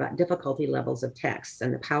elsewhere about difficulty levels of text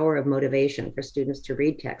and the power of motivation for students to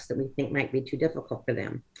read text that we think might be too difficult for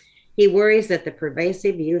them. He worries that the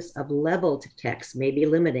pervasive use of leveled text may be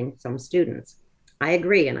limiting some students. I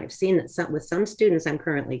agree, and I've seen that with some students I'm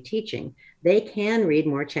currently teaching, they can read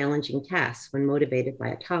more challenging tasks when motivated by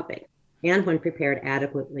a topic and when prepared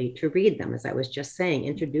adequately to read them, as I was just saying,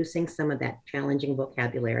 introducing some of that challenging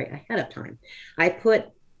vocabulary ahead of time.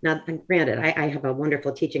 Now, granted, I have a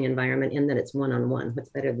wonderful teaching environment in that it's one-on-one. What's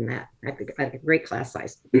better than that? I have a great class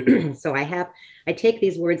size. So I take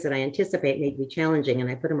these words that I anticipate may be challenging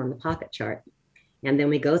and I put them on the pocket chart. And then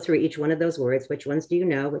we go through each one of those words. Which ones do you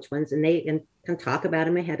know? Which ones? And they can talk about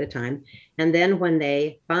them ahead of time. And then when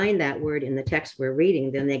they find that word in the text we're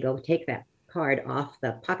reading, then they go take that card off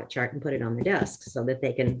the pocket chart and put it on the desk so that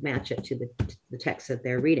they can match it to the text that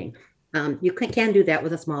they're reading. You can do that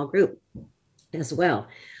with a small group as well,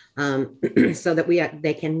 so that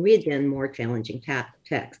they can read then more challenging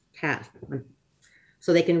text.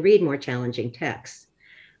 So they can read more challenging texts.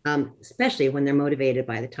 Especially when they're motivated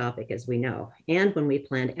by the topic, as we know, and when we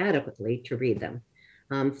planned adequately to read them.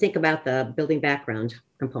 Think about the building background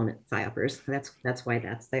component, PSYOPers. That's why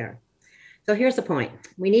that's there. So here's the point.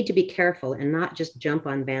 We need to be careful and not just jump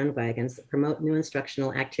on bandwagons that promote new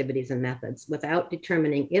instructional activities and methods without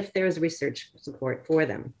determining if there is research support for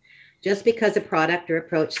them. Just because a product or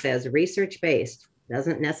approach says research-based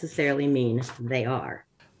doesn't necessarily mean they are.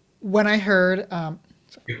 When I heard,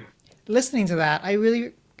 listening to that, I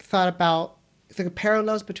really thought about the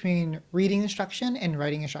parallels between reading instruction and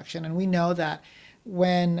writing instruction. And we know that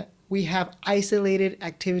when we have isolated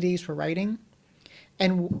activities for writing,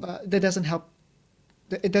 and it doesn't help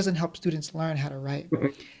students learn how to write.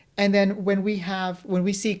 And then when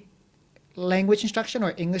we see language instruction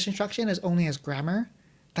or English instruction as only as grammar,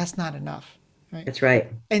 that's not enough. Right? That's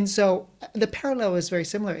right. And so the parallel is very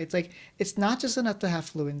similar. It's like, it's not just enough to have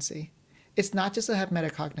fluency. It's not just to have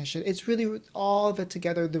metacognition. It's really all of it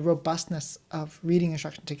together, the robustness of reading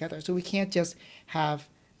instruction together. So we can't just have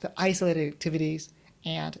the isolated activities,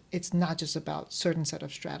 and it's not just about certain set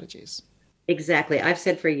of strategies. Exactly. I've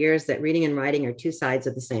said for years that reading and writing are two sides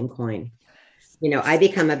of the same coin. I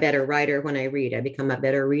become a better writer when I read. I become a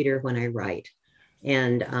better reader when I write.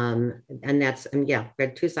 And that's, and yeah,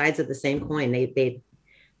 they're two sides of the same coin.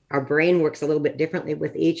 Our brain works a little bit differently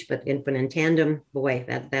with each, but in tandem, boy,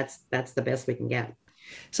 that's the best we can get.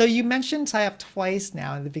 So you mentioned PSYOP twice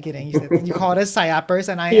now in the beginning. You said you called us PSYOPers,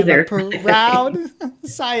 and I am a Either. proud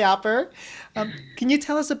PSYOPer. Can you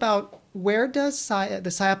tell us about where does the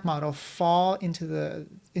PSYOP model fall into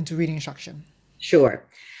reading instruction? Sure.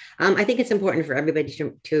 I think it's important for everybody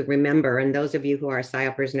to remember, and those of you who are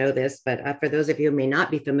PSYOPers know this, but for those of you who may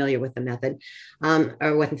not be familiar with the method,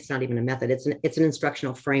 or what it's not even a method, it's an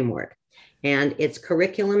instructional framework, and it's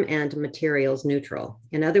curriculum and materials neutral.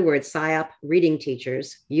 In other words, PSYOP reading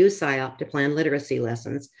teachers use PSYOP to plan literacy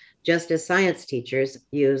lessons, just as science teachers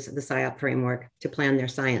use the PSYOP framework to plan their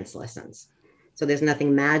science lessons. So there's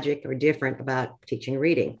nothing magic or different about teaching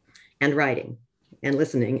reading and writing and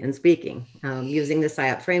listening and speaking, using the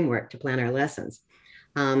PSYOP framework to plan our lessons.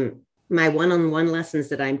 My one-on-one lessons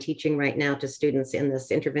that I'm teaching right now to students in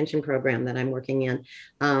this intervention program that I'm working in,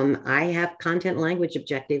 I have content language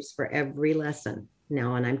objectives for every lesson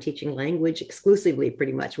now, and I'm teaching language exclusively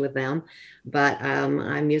pretty much with them, but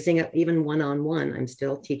I'm using it even one-on-one. I'm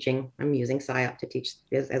still teaching, I'm using PSYOP to teach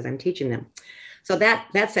as I'm teaching them. So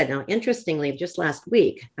that said, now, interestingly, just last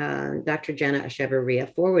week, Dr. Jenna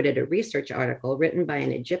Echevarria forwarded a research article written by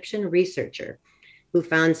an Egyptian researcher who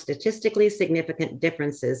found statistically significant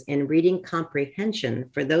differences in reading comprehension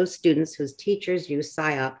for those students whose teachers use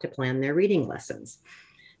PSYOP to plan their reading lessons.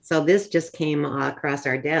 So this just came across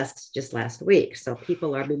our desks just last week. So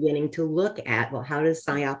people are beginning to look at, well, how does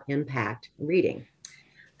PSYOP impact reading?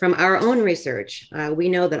 From our own research, we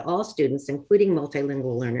know that all students, including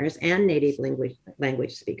multilingual learners and native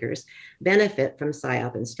language speakers, benefit from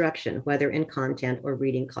PSYOP instruction, whether in content or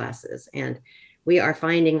reading classes. And we are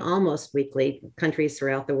finding almost weekly countries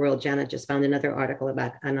throughout the world. Jenna just found another article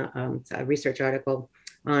about a research article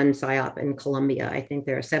on PSYOP in Colombia. I think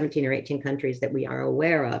there are 17 or 18 countries that we are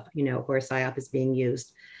aware of, where PSYOP is being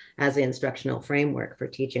used as an instructional framework for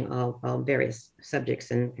teaching all various subjects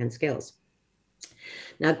and skills.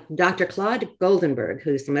 Now, Dr. Claude Goldenberg,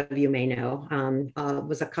 who some of you may know,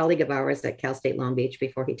 was a colleague of ours at Cal State Long Beach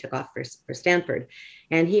before he took off for Stanford.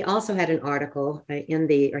 And he also had an article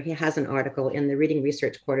he has an article in the Reading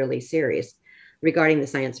Research Quarterly series regarding the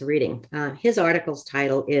science of reading. His article's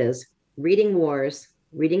title is Reading Wars,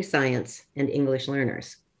 Reading Science, and English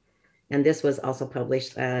Learners. And this was also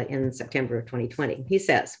published in September of 2020. He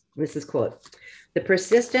says, this is quote, "The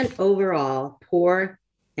persistent overall poor,"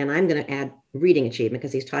 and I'm going to add reading achievement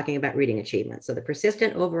because he's talking about reading achievement. So the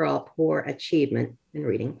persistent overall poor achievement in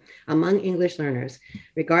reading among English learners,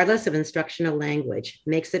 regardless of instructional language,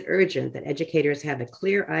 makes it urgent that educators have a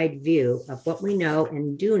clear-eyed view of what we know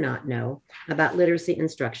and do not know about literacy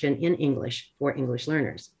instruction in English for English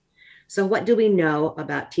learners. So what do we know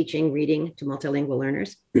about teaching reading to multilingual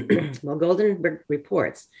learners? Well, Goldenberg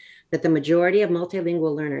reports that the majority of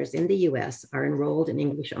multilingual learners in the US are enrolled in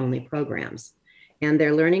English-only programs, and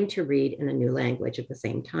they're learning to read in a new language at the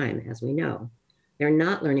same time, as we know. They're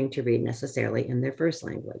not learning to read necessarily in their first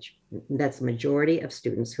language. That's the majority of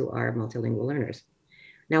students who are multilingual learners.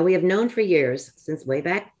 Now, we have known for years, since way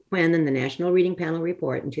back when in the National Reading Panel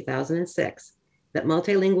report in 2006, that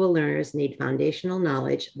multilingual learners need foundational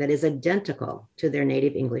knowledge that is identical to their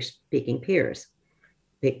native English-speaking peers.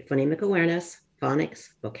 Phonemic awareness, phonics,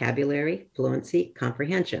 vocabulary, fluency,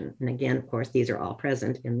 comprehension. And again, of course, these are all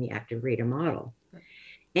present in the active reader model.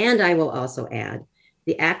 And I will also add,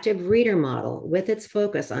 the active reader model, with its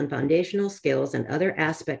focus on foundational skills and other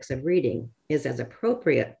aspects of reading, is as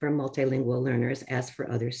appropriate for multilingual learners as for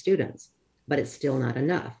other students, but it's still not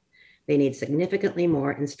enough. They need significantly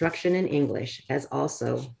more instruction in English, as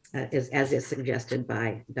is suggested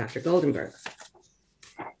by Dr. Goldenberg.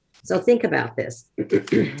 So think about this.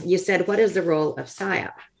 You said, what is the role of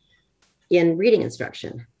PSYOP in reading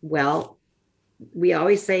instruction? Well, we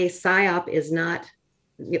always say PSYOP is not,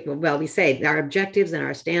 well, we say our objectives and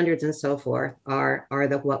our standards and so forth are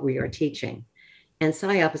what we are teaching. And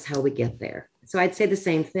PSYOP is how we get there. So I'd say the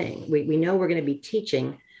same thing. We know we're going to be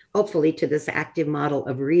teaching, hopefully, to this active model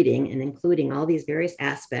of reading and including all these various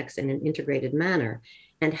aspects in an integrated manner.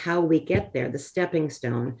 And how we get there, the stepping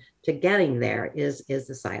stone to getting there is the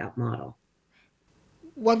PSYOP model.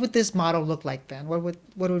 What would this model look like then? What would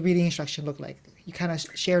reading instruction look like? You kind of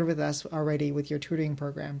shared with us already with your tutoring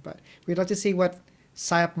program, but we'd love to see what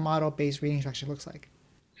PSYOP model-based reading instruction looks like.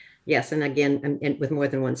 Yes, and again, with more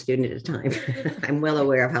than one student at a time. I'm well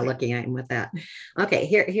aware of how lucky I am with that. Okay,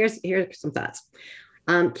 here's some thoughts.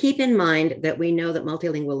 Keep in mind that we know that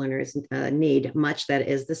multilingual learners need much that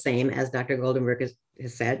is the same, as Dr. Goldenberg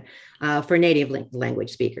has said, for native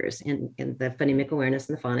language speakers in the phonemic awareness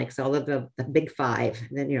and the phonics, all of the big five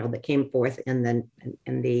that, that came forth in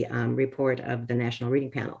the report of the National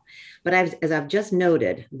Reading Panel. But as I've just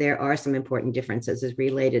noted, there are some important differences as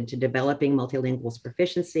related to developing multilingual's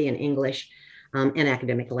proficiency in English and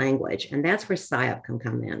academic language. And that's where SIOP can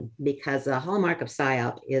come in, because the hallmark of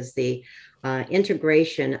SIOP is the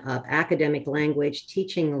integration of academic language,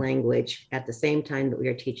 teaching language at the same time that we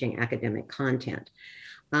are teaching academic content.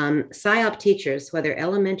 SIOP teachers, whether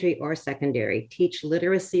elementary or secondary, teach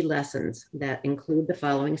literacy lessons that include the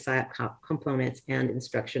following SIOP components and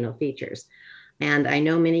instructional features. And I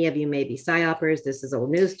know many of you may be PSYOPers. This is old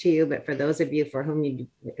news to you, but for those of you for whom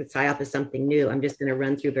PSYOP is something new, I'm just going to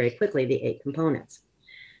run through very quickly the 8 components.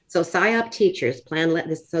 So PSYOP teachers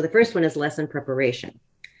plan, so the first one is lesson preparation.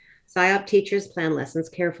 PSYOP teachers plan lessons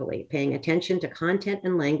carefully, paying attention to content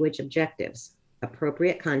and language objectives,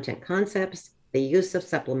 appropriate content concepts, the use of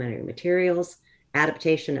supplementary materials,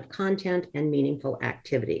 adaptation of content, and meaningful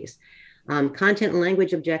activities. Content and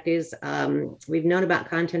language objectives, we've known about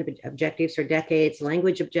content objectives for decades.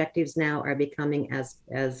 Language objectives now are becoming as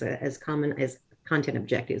common as content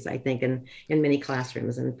objectives, I think, in many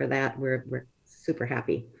classrooms. And for that, we're super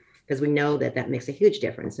happy, because we know that that makes a huge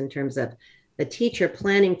difference in terms of the teacher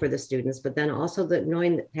planning for the students, but then also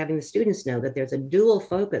having the students know that there's a dual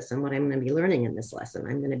focus on what I'm going to be learning in this lesson.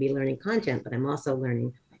 I'm going to be learning content, but I'm also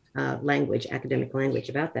learning language, academic language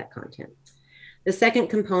about that content. The second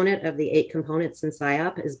component of the 8 components in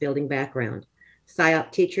PSYOP is building background.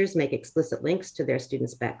 PSYOP teachers make explicit links to their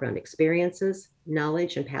students' background experiences,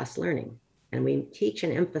 knowledge, and past learning. And we teach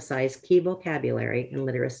and emphasize key vocabulary in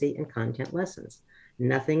literacy and content lessons.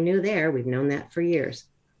 Nothing new there. We've known that for years,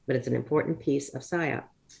 but it's an important piece of PSYOP.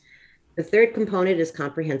 The third component is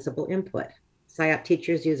comprehensible input. PSYOP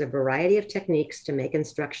teachers use a variety of techniques to make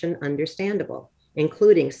instruction understandable,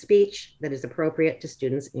 including speech that is appropriate to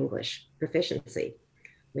students' English proficiency.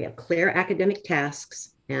 We have clear academic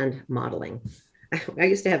tasks and modeling. We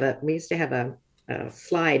used to have a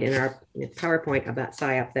slide in our PowerPoint about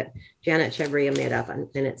PSYOP that Janet Chevria made up, and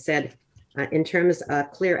it said, in terms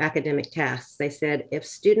of clear academic tasks, they said, if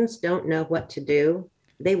students don't know what to do,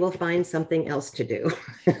 they will find something else to do.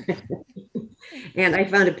 And I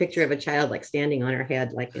found a picture of a child like standing on her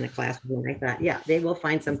head, like in a classroom. And I thought, yeah, they will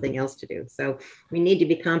find something else to do. So we need to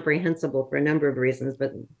be comprehensible for a number of reasons,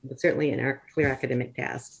 but certainly in our clear academic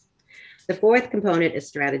tasks. The fourth component is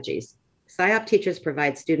strategies. PSYOP teachers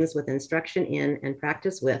provide students with instruction in and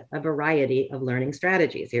practice with a variety of learning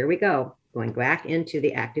strategies. Here we go, going back into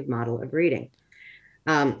the active model of reading.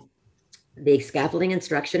 The scaffolding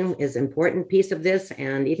instruction is an important piece of this.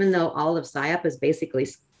 And even though all of PSYOP is basically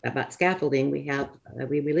about scaffolding, we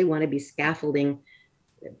really want to be scaffolding.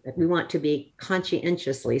 We want to be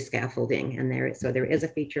conscientiously scaffolding, and there is a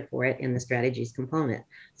feature for it in the strategies component.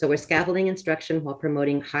 So we're scaffolding instruction while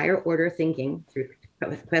promoting higher order thinking through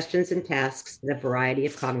questions and tasks at a variety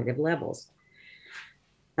of cognitive levels.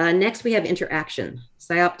 Next, we have interaction.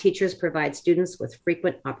 PSYOP teachers provide students with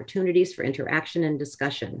frequent opportunities for interaction and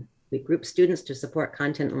discussion. We group students to support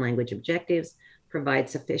content and language objectives, provide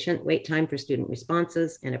sufficient wait time for student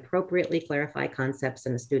responses, and appropriately clarify concepts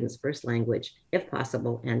in the student's first language, if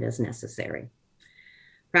possible and as necessary.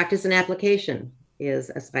 Practice and application is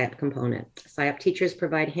a PSYOP component. PSYOP teachers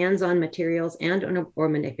provide hands-on materials or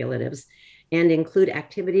manipulatives and include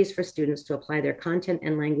activities for students to apply their content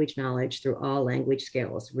and language knowledge through all language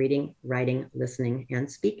skills: reading, writing, listening,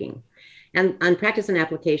 and speaking. And on practice and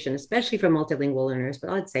application, especially for multilingual learners, but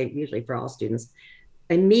I'd say usually for all students,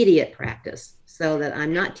 immediate practice, so that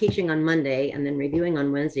I'm not teaching on Monday and then reviewing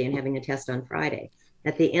on Wednesday and having a test on Friday.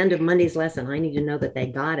 At the end of Monday's lesson, I need to know that they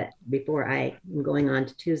got it before I am going on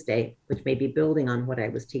to Tuesday, which may be building on what I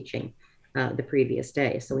was teaching the previous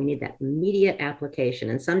day. So we need that immediate application.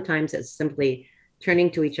 And sometimes it's simply turning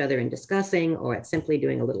to each other and discussing, or it's simply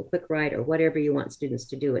doing a little quick write, or whatever you want students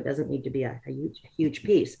to do. It doesn't need to be a huge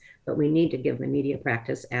piece, but we need to give them immediate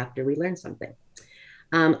practice after we learn something.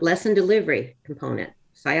 Lesson delivery component.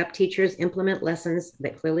 PSYOP teachers implement lessons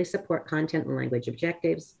that clearly support content and language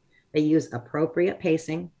objectives. They use appropriate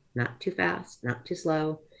pacing, not too fast, not too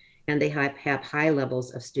slow, and they have high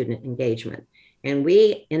levels of student engagement. And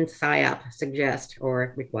we in PSYOP suggest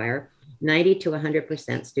or require 90 to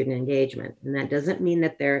 100% student engagement. And that doesn't mean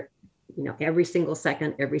that they're, every single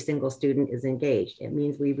second, every single student is engaged. It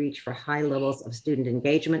means we reach for high levels of student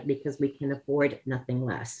engagement because we can afford nothing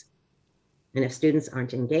less. And if students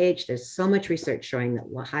aren't engaged, there's so much research showing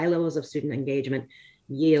that high levels of student engagement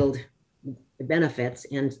yield benefits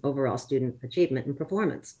in overall student achievement and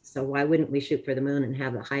performance. So why wouldn't we shoot for the moon and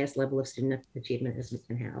have the highest level of student achievement as we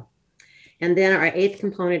can have? And then our eighth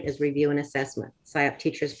component is review and assessment. SciOp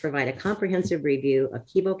teachers provide a comprehensive review of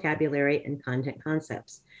key vocabulary and content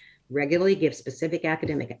concepts, regularly give specific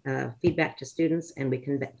academic feedback to students, and we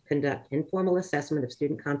conduct informal assessment of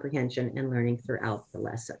student comprehension and learning throughout the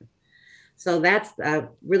lesson. So that's a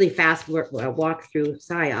really fast walk through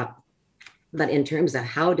SciOp. But in terms of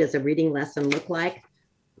how does a reading lesson look like,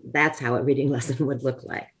 that's how a reading lesson would look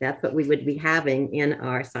like. That's what we would be having in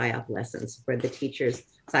our SciOp lessons, where the teachers,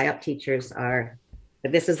 SciOp teachers are,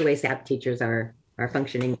 this is the way SciOp teachers are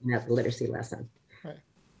functioning in that literacy lesson.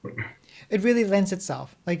 Right. It really lends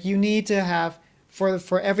itself. Like you need to have,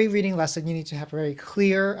 for every reading lesson, you need to have very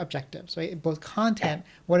clear objectives, right? Both content,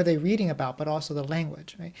 what are they reading about, but also the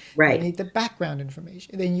language, right? Right. You need the background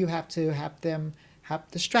information. Then you have to have them have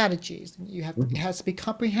the strategies. You have it has to be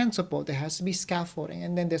comprehensible. There has to be scaffolding,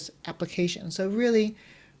 and then there's application. So really,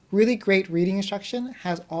 really great reading instruction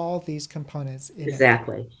has all these components in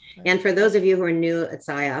exactly. it. And for those of you who are new at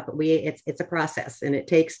SciOp, it's a process and it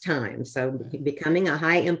takes time. So becoming a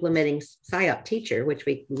high implementing SciOp teacher, which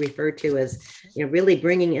we refer to as, really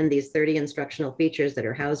bringing in these 30 instructional features that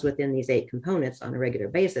are housed within these 8 components on a regular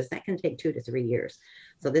basis, that can take 2 to 3 years.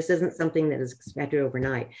 So this isn't something that is expected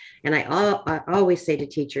overnight. And I always say to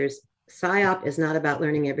teachers, SciOp is not about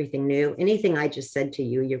learning everything new. Anything I just said to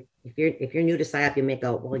you, if you're new to SciOp, you may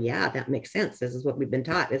go, well, yeah, that makes sense. This is what we've been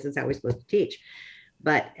taught. This is how we're supposed to teach.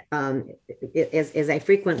 But as I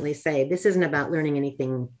frequently say, this isn't about learning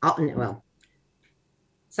anything. Well,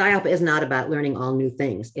 SciOp is not about learning all new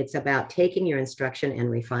things. It's about taking your instruction and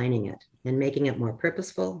refining it and making it more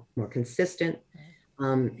purposeful, more consistent,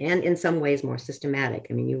 and in some ways more systematic.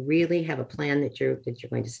 I mean, you really have a plan that you're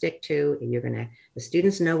going to stick to. The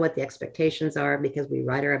students know what the expectations are, because we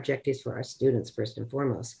write our objectives for our students first and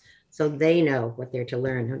foremost, so they know what they're to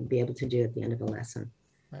learn and be able to do at the end of a lesson.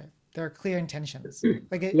 Right. There are clear intentions.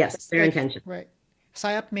 Yes, clear intention. Right.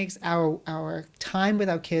 SciOp makes our time with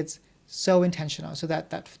our kids so intentional, so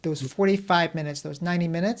that those 45 minutes, those 90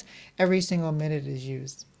 minutes, every single minute is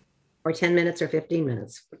used. Or 10 minutes or 15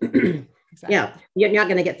 minutes. Exactly. Yeah, you're not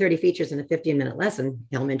going to get 30 features in a 15-minute lesson,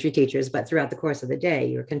 elementary teachers, but throughout the course of the day,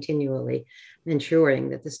 you're continually ensuring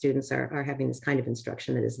that the students are having this kind of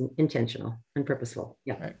instruction that is intentional and purposeful.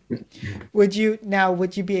 Yeah. Right. Would you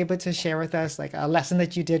be able to share with us like a lesson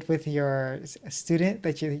that you did with your student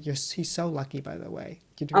that he's so lucky, by the way?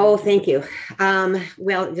 Oh, thank you.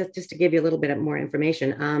 Well, just to give you a little bit more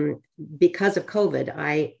information, because of COVID,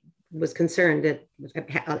 I was concerned that,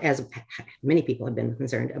 as many people have been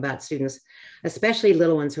concerned about students, especially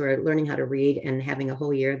little ones who are learning how to read and having a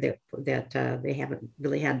whole year that they haven't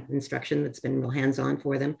really had instruction that's been real hands-on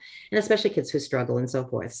for them, and especially kids who struggle and so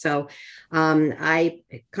forth. So I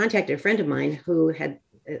contacted a friend of mine who had,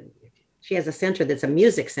 she has a center that's a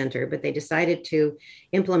music center, but they decided to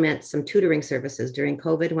implement some tutoring services during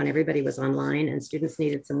COVID when everybody was online and students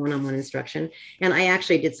needed some one-on-one instruction. And I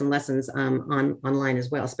actually did some lessons online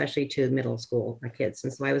as well, especially to middle school kids.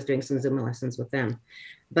 And so I was doing some Zoom lessons with them.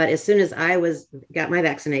 But as soon as I got my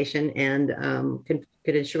vaccination and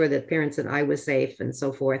could ensure that parents and I was safe and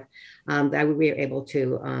so forth, that we were able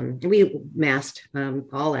to, we masked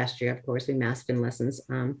all last year, of course, we masked in lessons.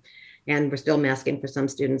 And we're still masking for some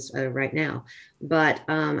students right now. But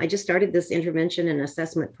I just started this intervention and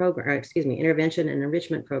assessment program, or intervention and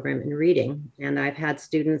enrichment program in reading. And I've had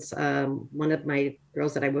students, one of my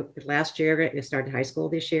girls that I worked with last year started high school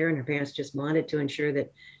this year, and her parents just wanted to ensure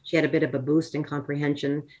that she had a bit of a boost in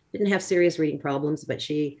comprehension, didn't have serious reading problems, but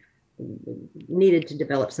she needed to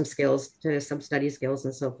develop some skills, some study skills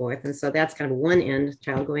and so forth. And so that's kind of one end,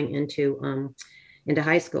 child going into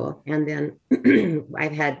high school. And then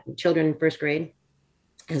I've had children in first grade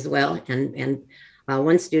as well. And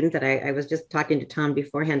one student that I was just talking to Tom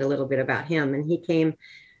beforehand a little bit about him, and he came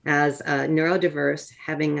as neurodiverse,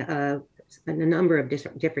 having a number of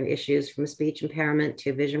different issues, from speech impairment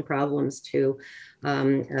to vision problems to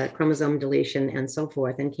chromosome deletion and so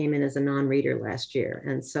forth, and came in as a non-reader last year.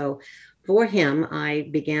 And so for him, I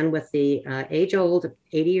began with the age-old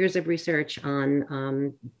 80 years of research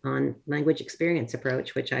on language experience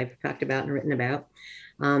approach, which I've talked about and written about,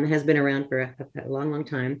 has been around for a long, long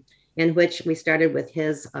time, in which we started with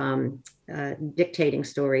his dictating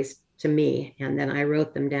stories to me, and then I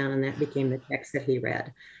wrote them down, and that became the text that he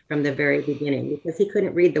read from the very beginning, because he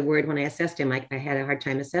couldn't read the word. When I assessed him, I had a hard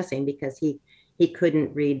time assessing because he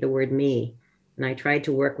couldn't read the word me. And I tried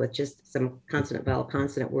to work with just some consonant, vowel,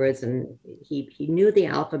 consonant words. And he knew the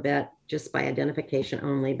alphabet just by identification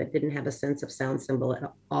only, but didn't have a sense of sound symbol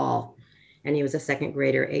at all. and he was a second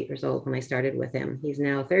grader, 8 years old when I started with him. He's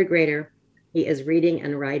now a third grader. He is reading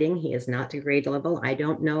and writing. He is not to grade level. I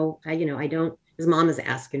don't know. I don't. His mom has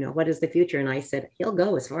asked, what is the future? And I said, he'll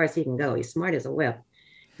go as far as he can go. He's smart as a whip.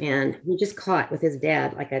 And he just caught with his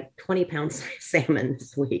dad like a 20-pound salmon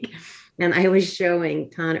this week. And I was showing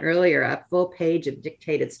Ton earlier a full page of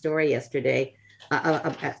dictated story yesterday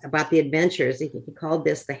about the adventures. He called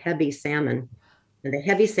this the heavy salmon. And the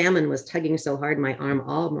heavy salmon was tugging so hard, my arm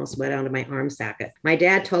almost went out of my arm socket. My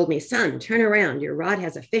dad told me, son, turn around. Your rod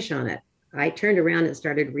has a fish on it. I turned around and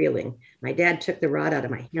started reeling. My dad took the rod out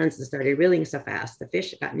of my hands and started reeling so fast. The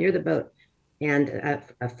fish got near the boat, and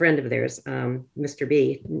a friend of theirs, Mr.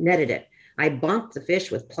 B, netted it. I bonked the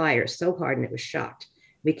fish with pliers so hard, and it was shocked.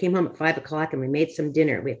 We came home at 5 o'clock and we made some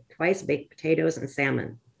dinner. We had twice baked potatoes and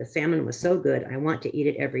salmon. The salmon was so good, I want to eat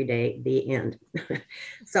it every day, the end.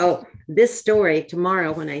 So this story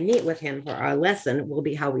tomorrow, when I meet with him for our lesson, will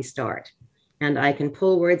be how we start. And I can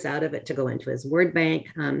pull words out of it to go into his word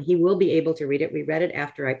bank. He will be able to read it. We read it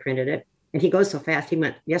after I printed it. And he goes so fast. He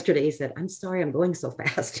went yesterday, he said, I'm sorry, I'm going so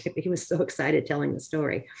fast. He was so excited telling the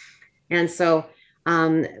story. And so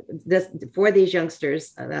for these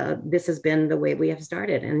youngsters, this has been the way we have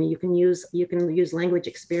started. And you can use language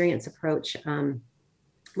experience approach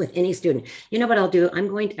with any student. You know what I'll do?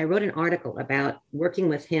 I wrote an article about working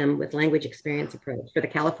with him with language experience approach for the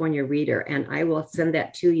California Reader, and I will send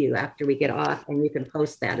that to you after we get off, and you can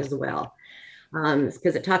post that as well.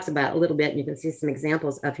 Because it talks about a little bit, and you can see some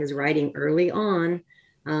examples of his writing early on,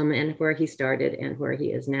 and where he started and where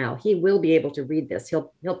he is now. He will be able to read this.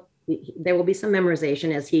 There will be some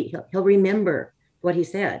memorization as he'll remember what he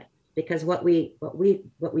said, because what we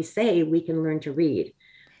say, we can learn to read.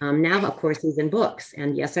 Now, of course, he's in books,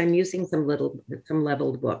 and yes, I'm using some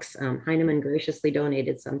leveled books. Heinemann graciously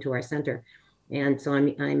donated some to our center, and so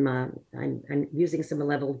I'm using some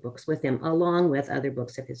leveled books with him, along with other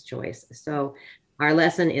books of his choice. So our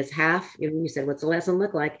lesson is half. You said, what's the lesson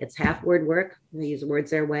look like? It's half word work. We use words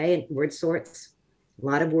their way and word sorts. A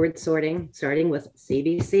lot of word sorting, starting with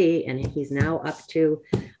CBC, and he's now up to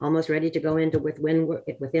almost ready to go into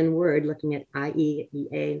within word, looking at IE,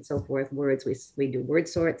 EA, and so forth words. We do word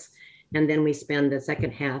sorts, and then we spend the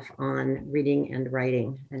second half on reading and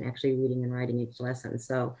writing, and actually reading and writing each lesson.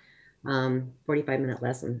 So 45-minute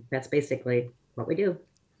lesson. That's basically what we do.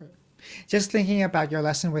 Just thinking about your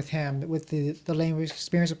lesson with him, with the language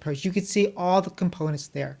experience approach, you could see all the components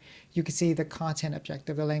there. You could see the content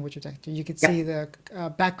objective, the language objective. You could see the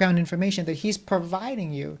background information that he's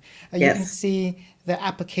providing you. You can see the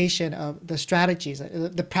application of the strategies,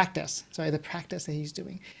 the practice that he's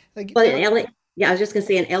doing. Yeah, I was just going to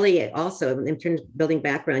say, and Elliot also, in terms of building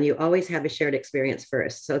background, you always have a shared experience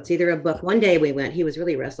first. So it's either a book. One day he was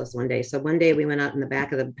really restless one day. So one day we went out in the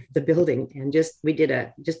back of the building and we did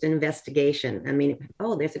an investigation. I mean,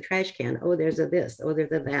 oh, there's a trash can. Oh, there's a this. Oh,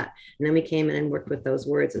 there's a that. And then we came in and worked with those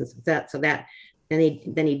words. And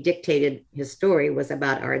then he dictated his story was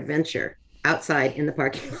about our adventure outside in the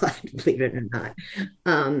parking lot, believe it or not.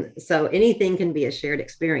 So anything can be a shared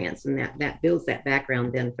experience, and that builds that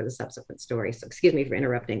background then for the subsequent story. So excuse me for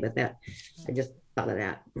interrupting, but I just thought of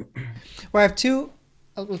that. Well, I have two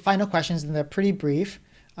final questions, and they're pretty brief.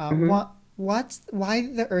 Why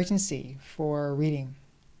the urgency for reading?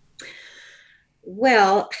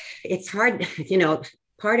 Well, it's hard,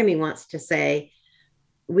 part of me wants to say,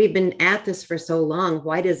 we've been at this for so long.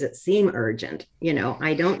 Why does it seem urgent?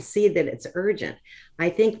 I don't see that it's urgent. I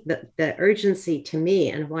think that the urgency to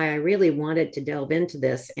me, and why I really wanted to delve into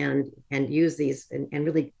this and use these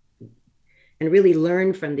and really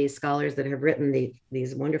learn from these scholars that have written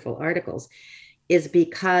these wonderful articles, is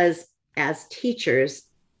because as teachers,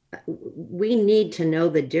 we need to know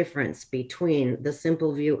the difference between the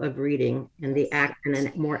simple view of reading and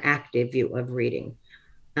a more active view of reading.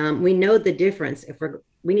 We know the difference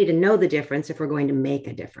we need to know the difference if we're going to make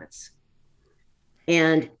a difference.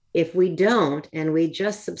 And if we don't, and we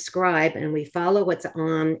just subscribe and we follow what's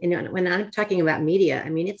on, when I'm talking about media, I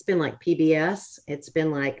mean, it's been like PBS, it's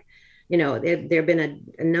been like, there've been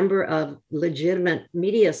a number of legitimate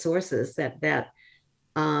media sources that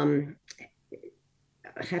have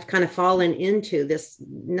kind of fallen into this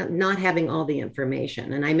not having all the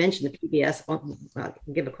information. And I mentioned the PBS. I'll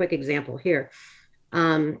give a quick example here.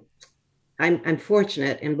 I'm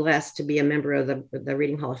fortunate and blessed to be a member of the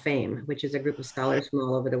Reading Hall of Fame, which is a group of scholars from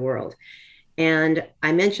all over the world. And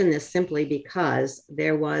I mention this simply because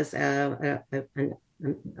there was a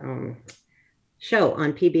show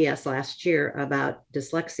on PBS last year about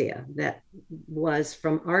dyslexia that was,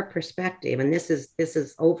 from our perspective, and this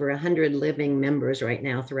is over 100 living members right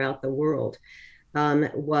now throughout the world,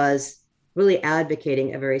 was really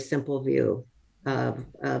advocating a very simple view of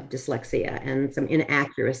dyslexia and some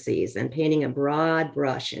inaccuracies and painting a broad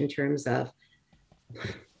brush in terms of,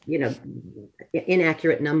 you know,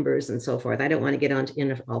 inaccurate numbers and so forth. I don't want to get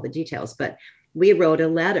into all the details, but we wrote a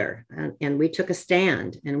letter and we took a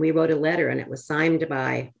stand and we wrote a letter and it was signed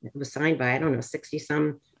by, I don't know, 60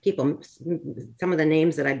 some people, some of the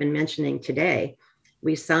names that I've been mentioning today.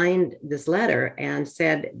 We signed this letter and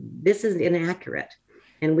said, this is inaccurate.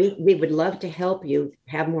 And we would love to help you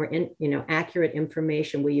have more accurate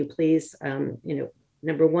information. Will you please,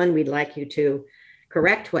 number one, we'd like you to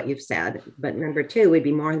correct what you've said. But number two, we'd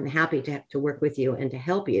be more than happy to work with you and to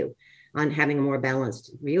help you on having a more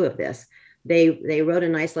balanced view of this. They wrote a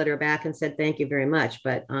nice letter back and said, thank you very much.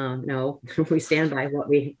 But no, we stand by what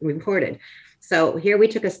we reported. So here we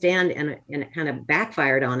took a stand and it kind of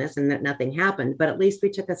backfired on us and that nothing happened, but at least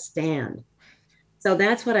we took a stand. So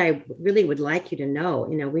that's what I really would like you to know.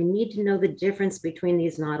 We need to know the difference between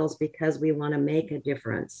these models because we want to make a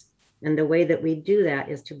difference. And the way that we do that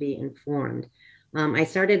is to be informed. I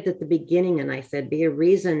started at the beginning and I said, be a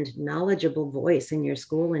reasoned, knowledgeable voice in your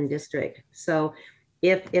school and district. So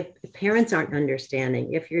if parents aren't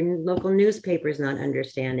understanding, if your local newspaper is not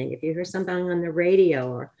understanding, if you hear something on the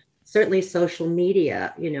radio or certainly social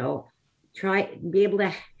media, be able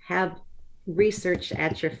to have research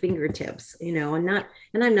at your fingertips, and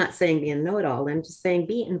I'm not saying be a know-it-all, I'm just saying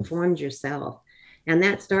be informed yourself. And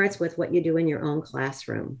that starts with what you do in your own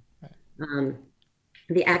classroom.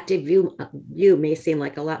 The active view may seem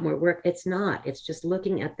like a lot more work. It's not. It's just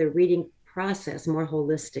looking at the reading process more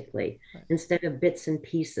holistically instead of bits and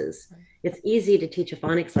pieces. It's easy to teach a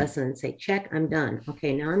phonics lesson and say, check, I'm done.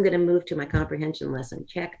 Okay, now I'm going to move to my comprehension lesson.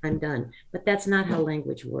 Check, I'm done. But that's not how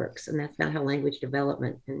language works. And that's not how language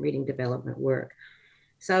development and reading development work.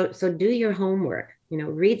 So do your homework,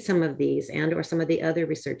 read some of these and or some of the other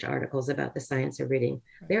research articles about the science of reading.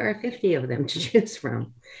 There are 50 of them to choose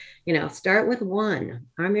from. Start with one,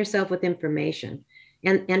 arm yourself with information.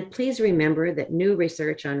 And please remember that new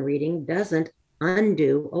research on reading doesn't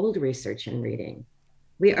undo old research in reading.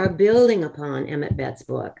 We are building upon Emmett Bett's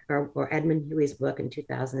book or Edmund Huey's book in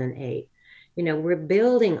 2008. We're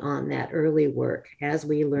building on that early work as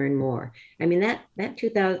we learn more. I mean, that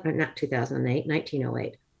 1908,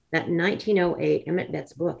 that 1908 Emmett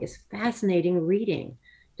Bett's book is fascinating reading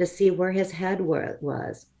to see where his head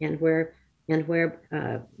was and where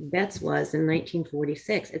Betts was in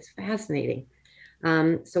 1946. It's fascinating.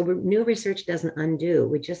 So new research doesn't undo.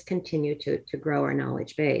 We just continue to grow our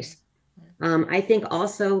knowledge base. I think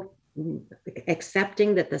also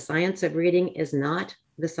accepting that the science of reading is not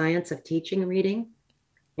the science of teaching reading,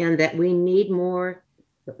 and that we need more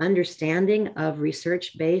understanding of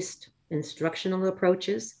research-based instructional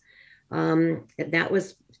approaches. That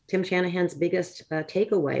was Tim Shanahan's biggest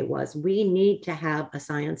takeaway was we need to have a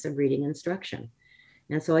science of reading instruction.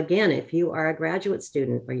 And so again, if you are a graduate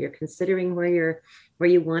student or you're considering where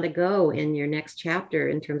you want to go in your next chapter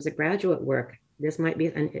in terms of graduate work, this might be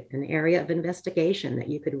an area of investigation that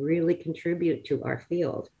you could really contribute to our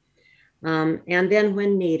field. And then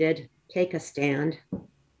when needed, take a stand.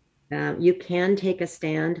 You can take a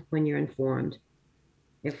stand when you're informed.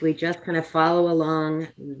 If we just kind of follow along,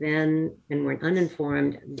 and we're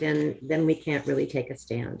uninformed, then we can't really take a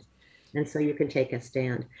stand. And so you can take a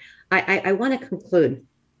stand. I want to conclude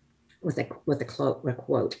with a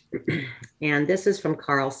quote, and this is from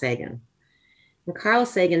Carl Sagan. And Carl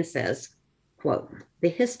Sagan says, quote, "The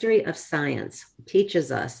history of science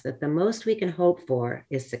teaches us that the most we can hope for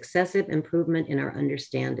is successive improvement in our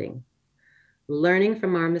understanding, learning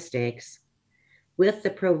from our mistakes, with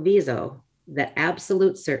the proviso that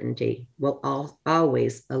absolute certainty will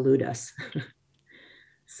always elude us."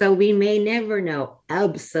 So we may never know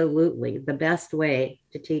absolutely the best way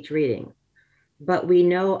to teach reading, but we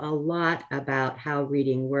know a lot about how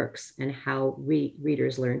reading works and how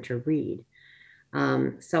readers learn to read.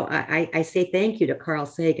 So I say thank you to Carl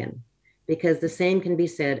Sagan, because the same can be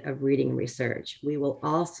said of reading research. We will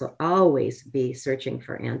also always be searching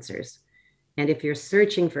for answers. And if you're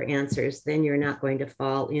searching for answers, then you're not going to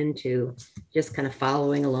fall into just kind of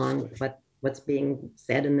following along with what's being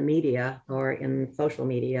said in the media or in social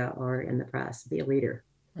media or in the press. Be a leader,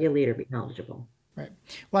 be knowledgeable. Right.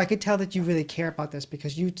 Well, I could tell that you really care about this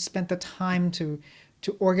because you spent the time to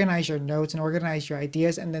organize your notes and organize your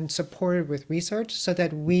ideas and then support it with research so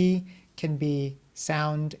that we can be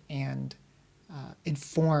sound and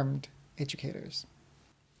informed educators.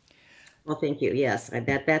 Well, thank you. Yes,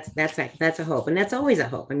 that's a hope, and that's always a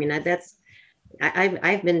hope. I mean,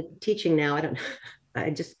 I've been teaching now. I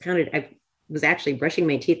just counted. I was actually brushing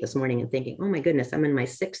my teeth this morning and thinking, oh my goodness, I'm in my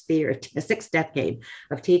sixth decade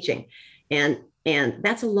of teaching. And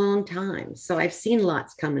that's a long time. So I've seen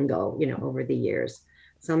lots come and go, over the years.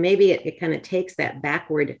 So maybe it kind of takes that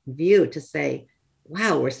backward view to say,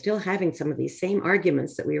 wow, we're still having some of these same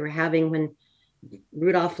arguments that we were having when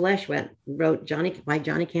Rudolph Flesch wrote Why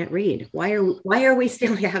Johnny Can't Read. Why are we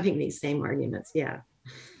still having these same arguments? Yeah.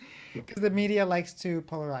 Because the media likes to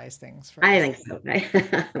polarize things. I think so.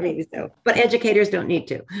 Maybe so. But educators don't need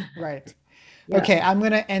to. Right. Yeah. Okay, I'm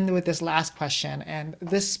going to end with this last question. And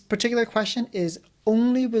this particular question is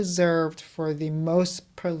only reserved for the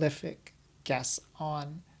most prolific guests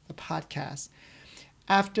on the podcast.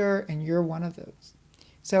 And you're one of those.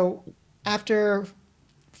 So after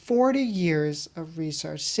 40 years of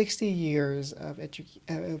research, 60 years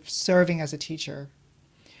of serving as a teacher,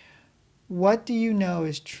 what do you know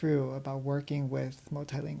is true about working with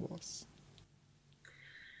multilinguals?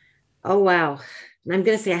 Oh, wow. And I'm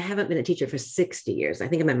going to say I haven't been a teacher for 60 years. I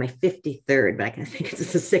think I'm in my 53rd, but I can think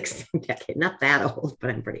it's the sixth decade. Not that old, but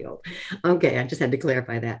I'm pretty old. Okay, I just had to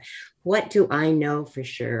clarify that. What do I know for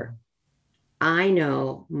sure? I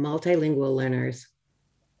know multilingual learners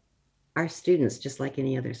are students just like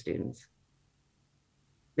any other students.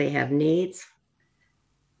 They have needs,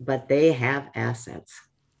 but they have assets.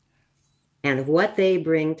 And what they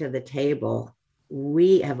bring to the table,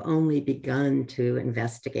 we have only begun to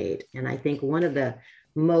investigate. And I think one of the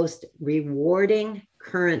most rewarding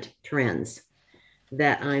current trends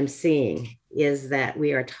that I'm seeing is that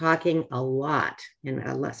we are talking a lot, and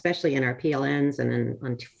especially in our PLNs and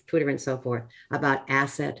on Twitter and so forth, about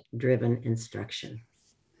asset-driven instruction.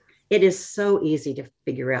 It is so easy to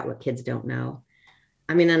figure out what kids don't know.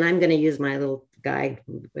 I mean, and I'm going to use my little guy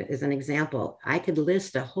as an example. I could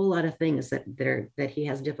list a whole lot of things that he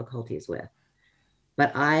has difficulties with,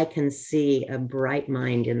 but I can see a bright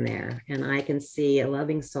mind in there, and I can see a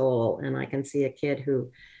loving soul, and I can see a kid who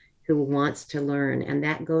wants to learn, and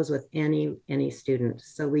that goes with any student.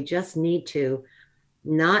 So we just need to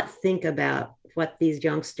not think about what these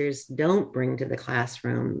youngsters don't bring to the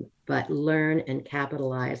classroom, but learn and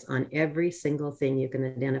capitalize on every single thing you can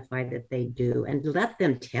identify that they do, and let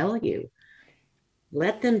them tell you.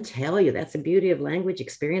 Let them tell you. That's the beauty of language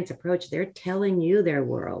experience approach. They're telling you their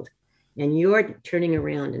world, and you're turning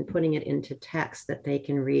around and putting it into text that they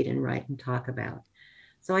can read and write and talk about.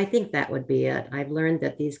 So I think that would be it. I've learned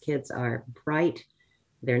that these kids are bright,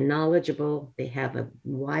 they're knowledgeable, they have a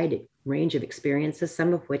wide range of experiences,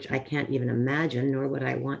 some of which I can't even imagine, nor would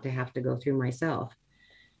I want to have to go through myself.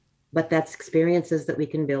 But that's experiences that we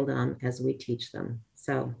can build on as we teach them.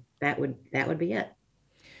 So that would be it.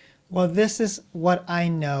 Well, this is what I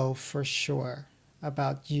know for sure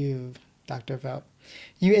about you, Dr. Vogt.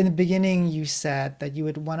 In the beginning, you said that you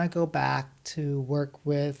would want to go back to work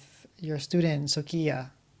with your student,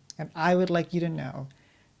 Sokia. And I would like you to know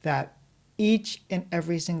that each and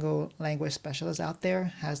every single language specialist out there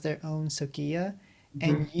has their own Sokia,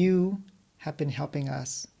 and you have been helping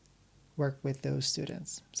us work with those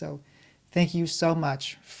students. So thank you so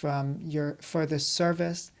much for the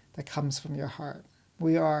service that comes from your heart.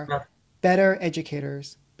 We are better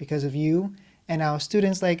educators because of you, and our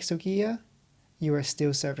students like Sokia, you are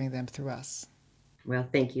still serving them through us. Well,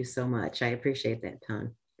 thank you so much. I appreciate that,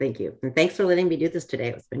 Tom. Thank you. And thanks for letting me do this today.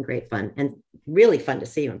 It's been great fun and really fun to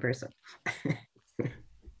see you in person.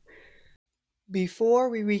 Before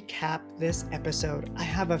we recap this episode, I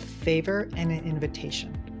have a favor and an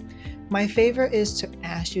invitation. My favor is to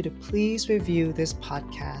ask you to please review this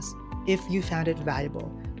podcast if you found it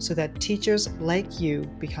valuable, so that teachers like you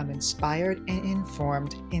become inspired and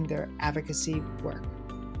informed in their advocacy work.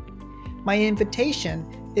 My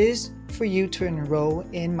invitation is for you to enroll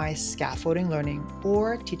in my scaffolding learning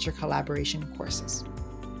or teacher collaboration courses.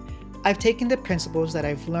 I've taken the principles that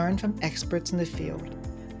I've learned from experts in the field.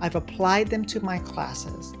 I've applied them to my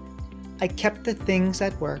classes. I kept the things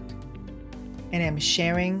that worked, and am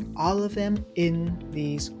sharing all of them in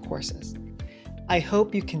these courses. I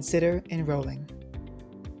hope you consider enrolling.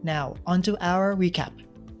 Now, onto our recap.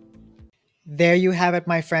 There you have it,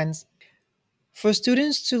 my friends. For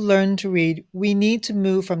students to learn to read, we need to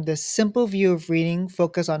move from the simple view of reading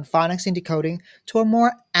focused on phonics and decoding to a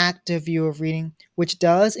more active view of reading, which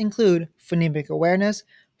does include phonemic awareness,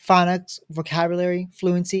 phonics, vocabulary,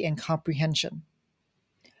 fluency, and comprehension.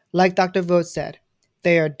 Like Dr. Vogt said,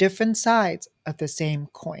 they are different sides of the same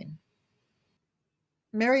coin.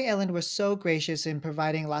 Mary Ellen was so gracious in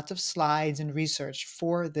providing lots of slides and research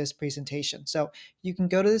for this presentation, so you can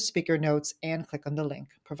go to the speaker notes and click on the link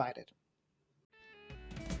provided.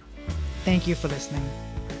 Thank you for listening.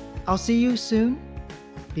 I'll see you soon.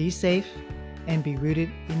 Be safe and be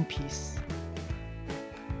rooted in peace.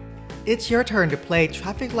 It's your turn to play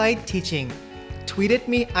Traffic Light Teaching. Tweet at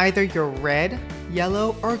me either your red,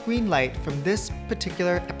 yellow, or green light from this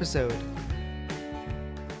particular episode.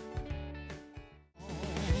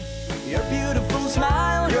 You're beautiful.